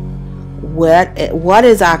you what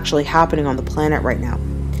is actually happening on the planet right now.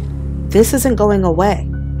 This isn't going away.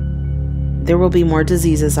 There will be more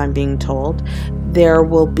diseases, I'm being told. There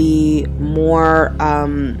will be more,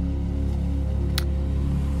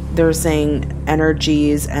 they're saying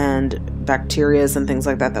energies and bacterias and things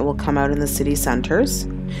like that that will come out in the city centers,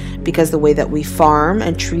 because the way that we farm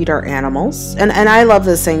and treat our animals, and I love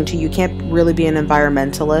this saying too, you can't really be an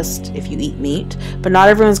environmentalist if you eat meat, but not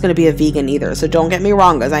everyone's going to be a vegan either. So don't get me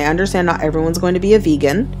wrong, guys, I understand not everyone's going to be a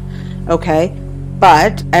vegan, okay,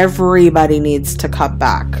 but everybody needs to cut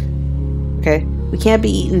back, okay? We can't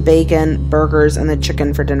be eating bacon, burgers, and then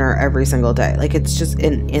chicken for dinner every single day. Like, it's just,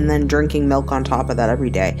 and then drinking milk on top of that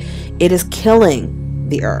every day. It is killing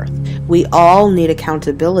the earth. We all need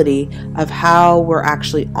accountability of how we're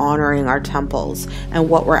actually honoring our temples and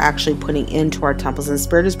what we're actually putting into our temples. And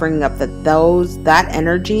Spirit is bringing up that that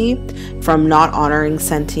energy from not honoring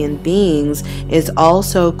sentient beings is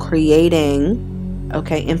also creating,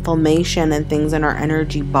 okay, inflammation and things in our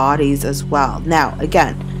energy bodies as well. Now,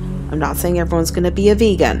 again, I'm not saying everyone's going to be a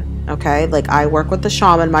vegan, okay? Like, I work with the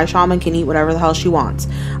shaman. My shaman can eat whatever the hell she wants.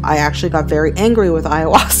 I actually got very angry with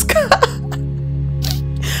ayahuasca.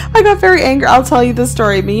 I got very angry. I'll tell you the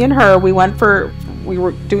story. Me and her, we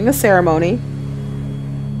were doing a ceremony.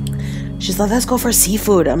 She's like, let's go for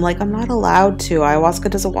seafood. I'm like, I'm not allowed to. Ayahuasca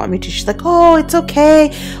doesn't want me to. She's like, oh, it's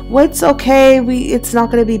okay. What's okay? It's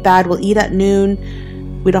not going to be bad. We'll eat at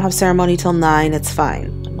noon. We don't have ceremony till 9. It's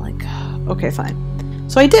fine. I'm like, okay, fine.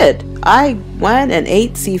 So I did. I went and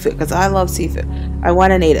ate seafood because I love seafood. I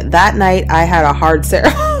went and ate it. That night, I had a hard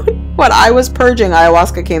ceremony. When I was purging,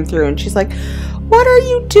 ayahuasca came through and she's like, what are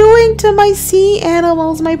you doing to my sea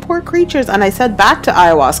animals, my poor creatures? And I said back to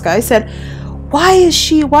ayahuasca, I said, why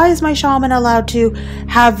is my shaman allowed to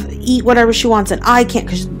eat whatever she wants and I can't?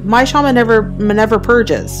 Because my shaman never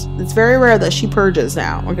purges. It's very rare that she purges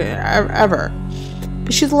now, okay, ever.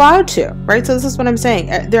 But she's allowed to, right? So this is what I'm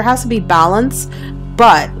saying. There has to be balance,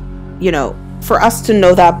 but, you know, for us to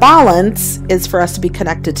know that balance is for us to be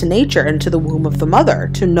connected to nature and to the womb of the mother,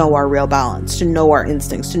 to know our real balance, to know our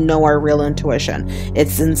instincts, to know our real intuition.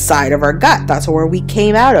 It's inside of our gut. That's where we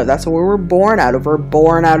came out of. That's where we're born out of. We're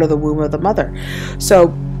born out of the womb of the mother. So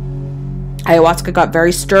ayahuasca got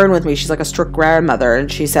very stern with me. She's like a strict grandmother.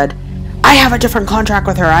 And she said, I have a different contract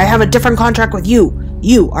with her. I have a different contract with you.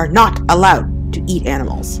 You are not allowed to eat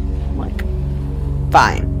animals. I'm like,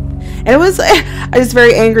 fine. And I was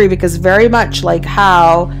very angry because very much like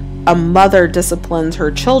how a mother disciplines her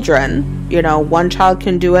children, you know, one child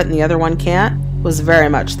can do it and the other one can't, was very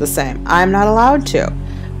much the same. I'm not allowed to.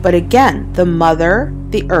 But again, the mother,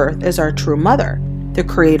 the earth, is our true mother. The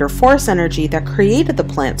creator force energy that created the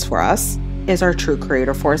plants for us is our true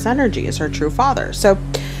creator force energy, is our true father. So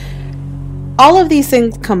all of these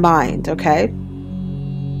things combined, okay?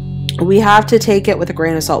 We have to take it with a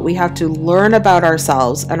grain of salt. We have to learn about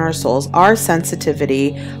ourselves and our souls, our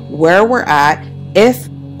sensitivity, where we're at,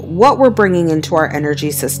 what we're bringing into our energy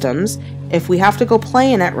systems. If we have to go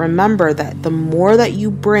play in it, remember that the more that you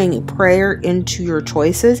bring prayer into your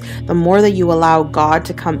choices, the more that you allow God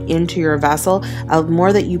to come into your vessel, the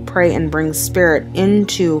more that you pray and bring spirit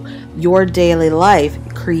into your daily life,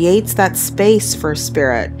 creates that space for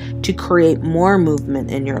spirit to create more movement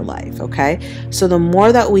in your life, okay? So the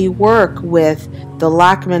more that we work with the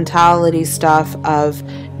lack mentality stuff of,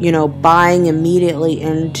 you know, buying immediately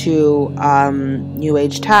into new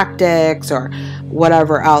age tactics or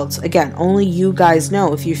whatever else, again, only you guys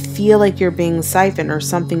know. If you feel like you're being siphoned or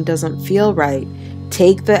something doesn't feel right,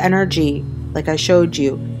 take the energy like I showed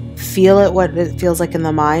you, feel it, what it feels like in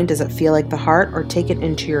the mind. Does it feel like the heart? Or take it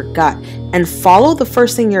into your gut and follow the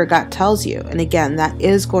first thing your gut tells you. And again, that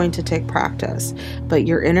is going to take practice, but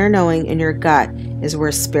your inner knowing in your gut is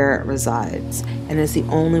where spirit resides, and is the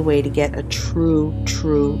only way to get a true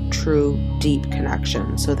deep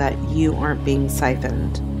connection so that you aren't being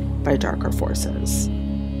siphoned by darker forces.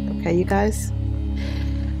 Okay, you guys?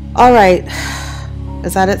 All right.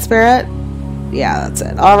 Is that it, Spirit? Yeah, that's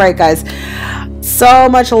it. All right, guys. So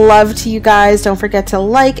much love to you guys. Don't forget to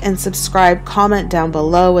like and subscribe, comment down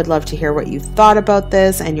below. Would love to hear what you thought about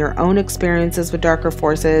this and your own experiences with darker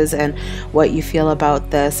forces and what you feel about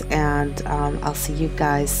this. And I'll see you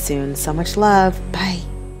guys soon. So much love. Bye.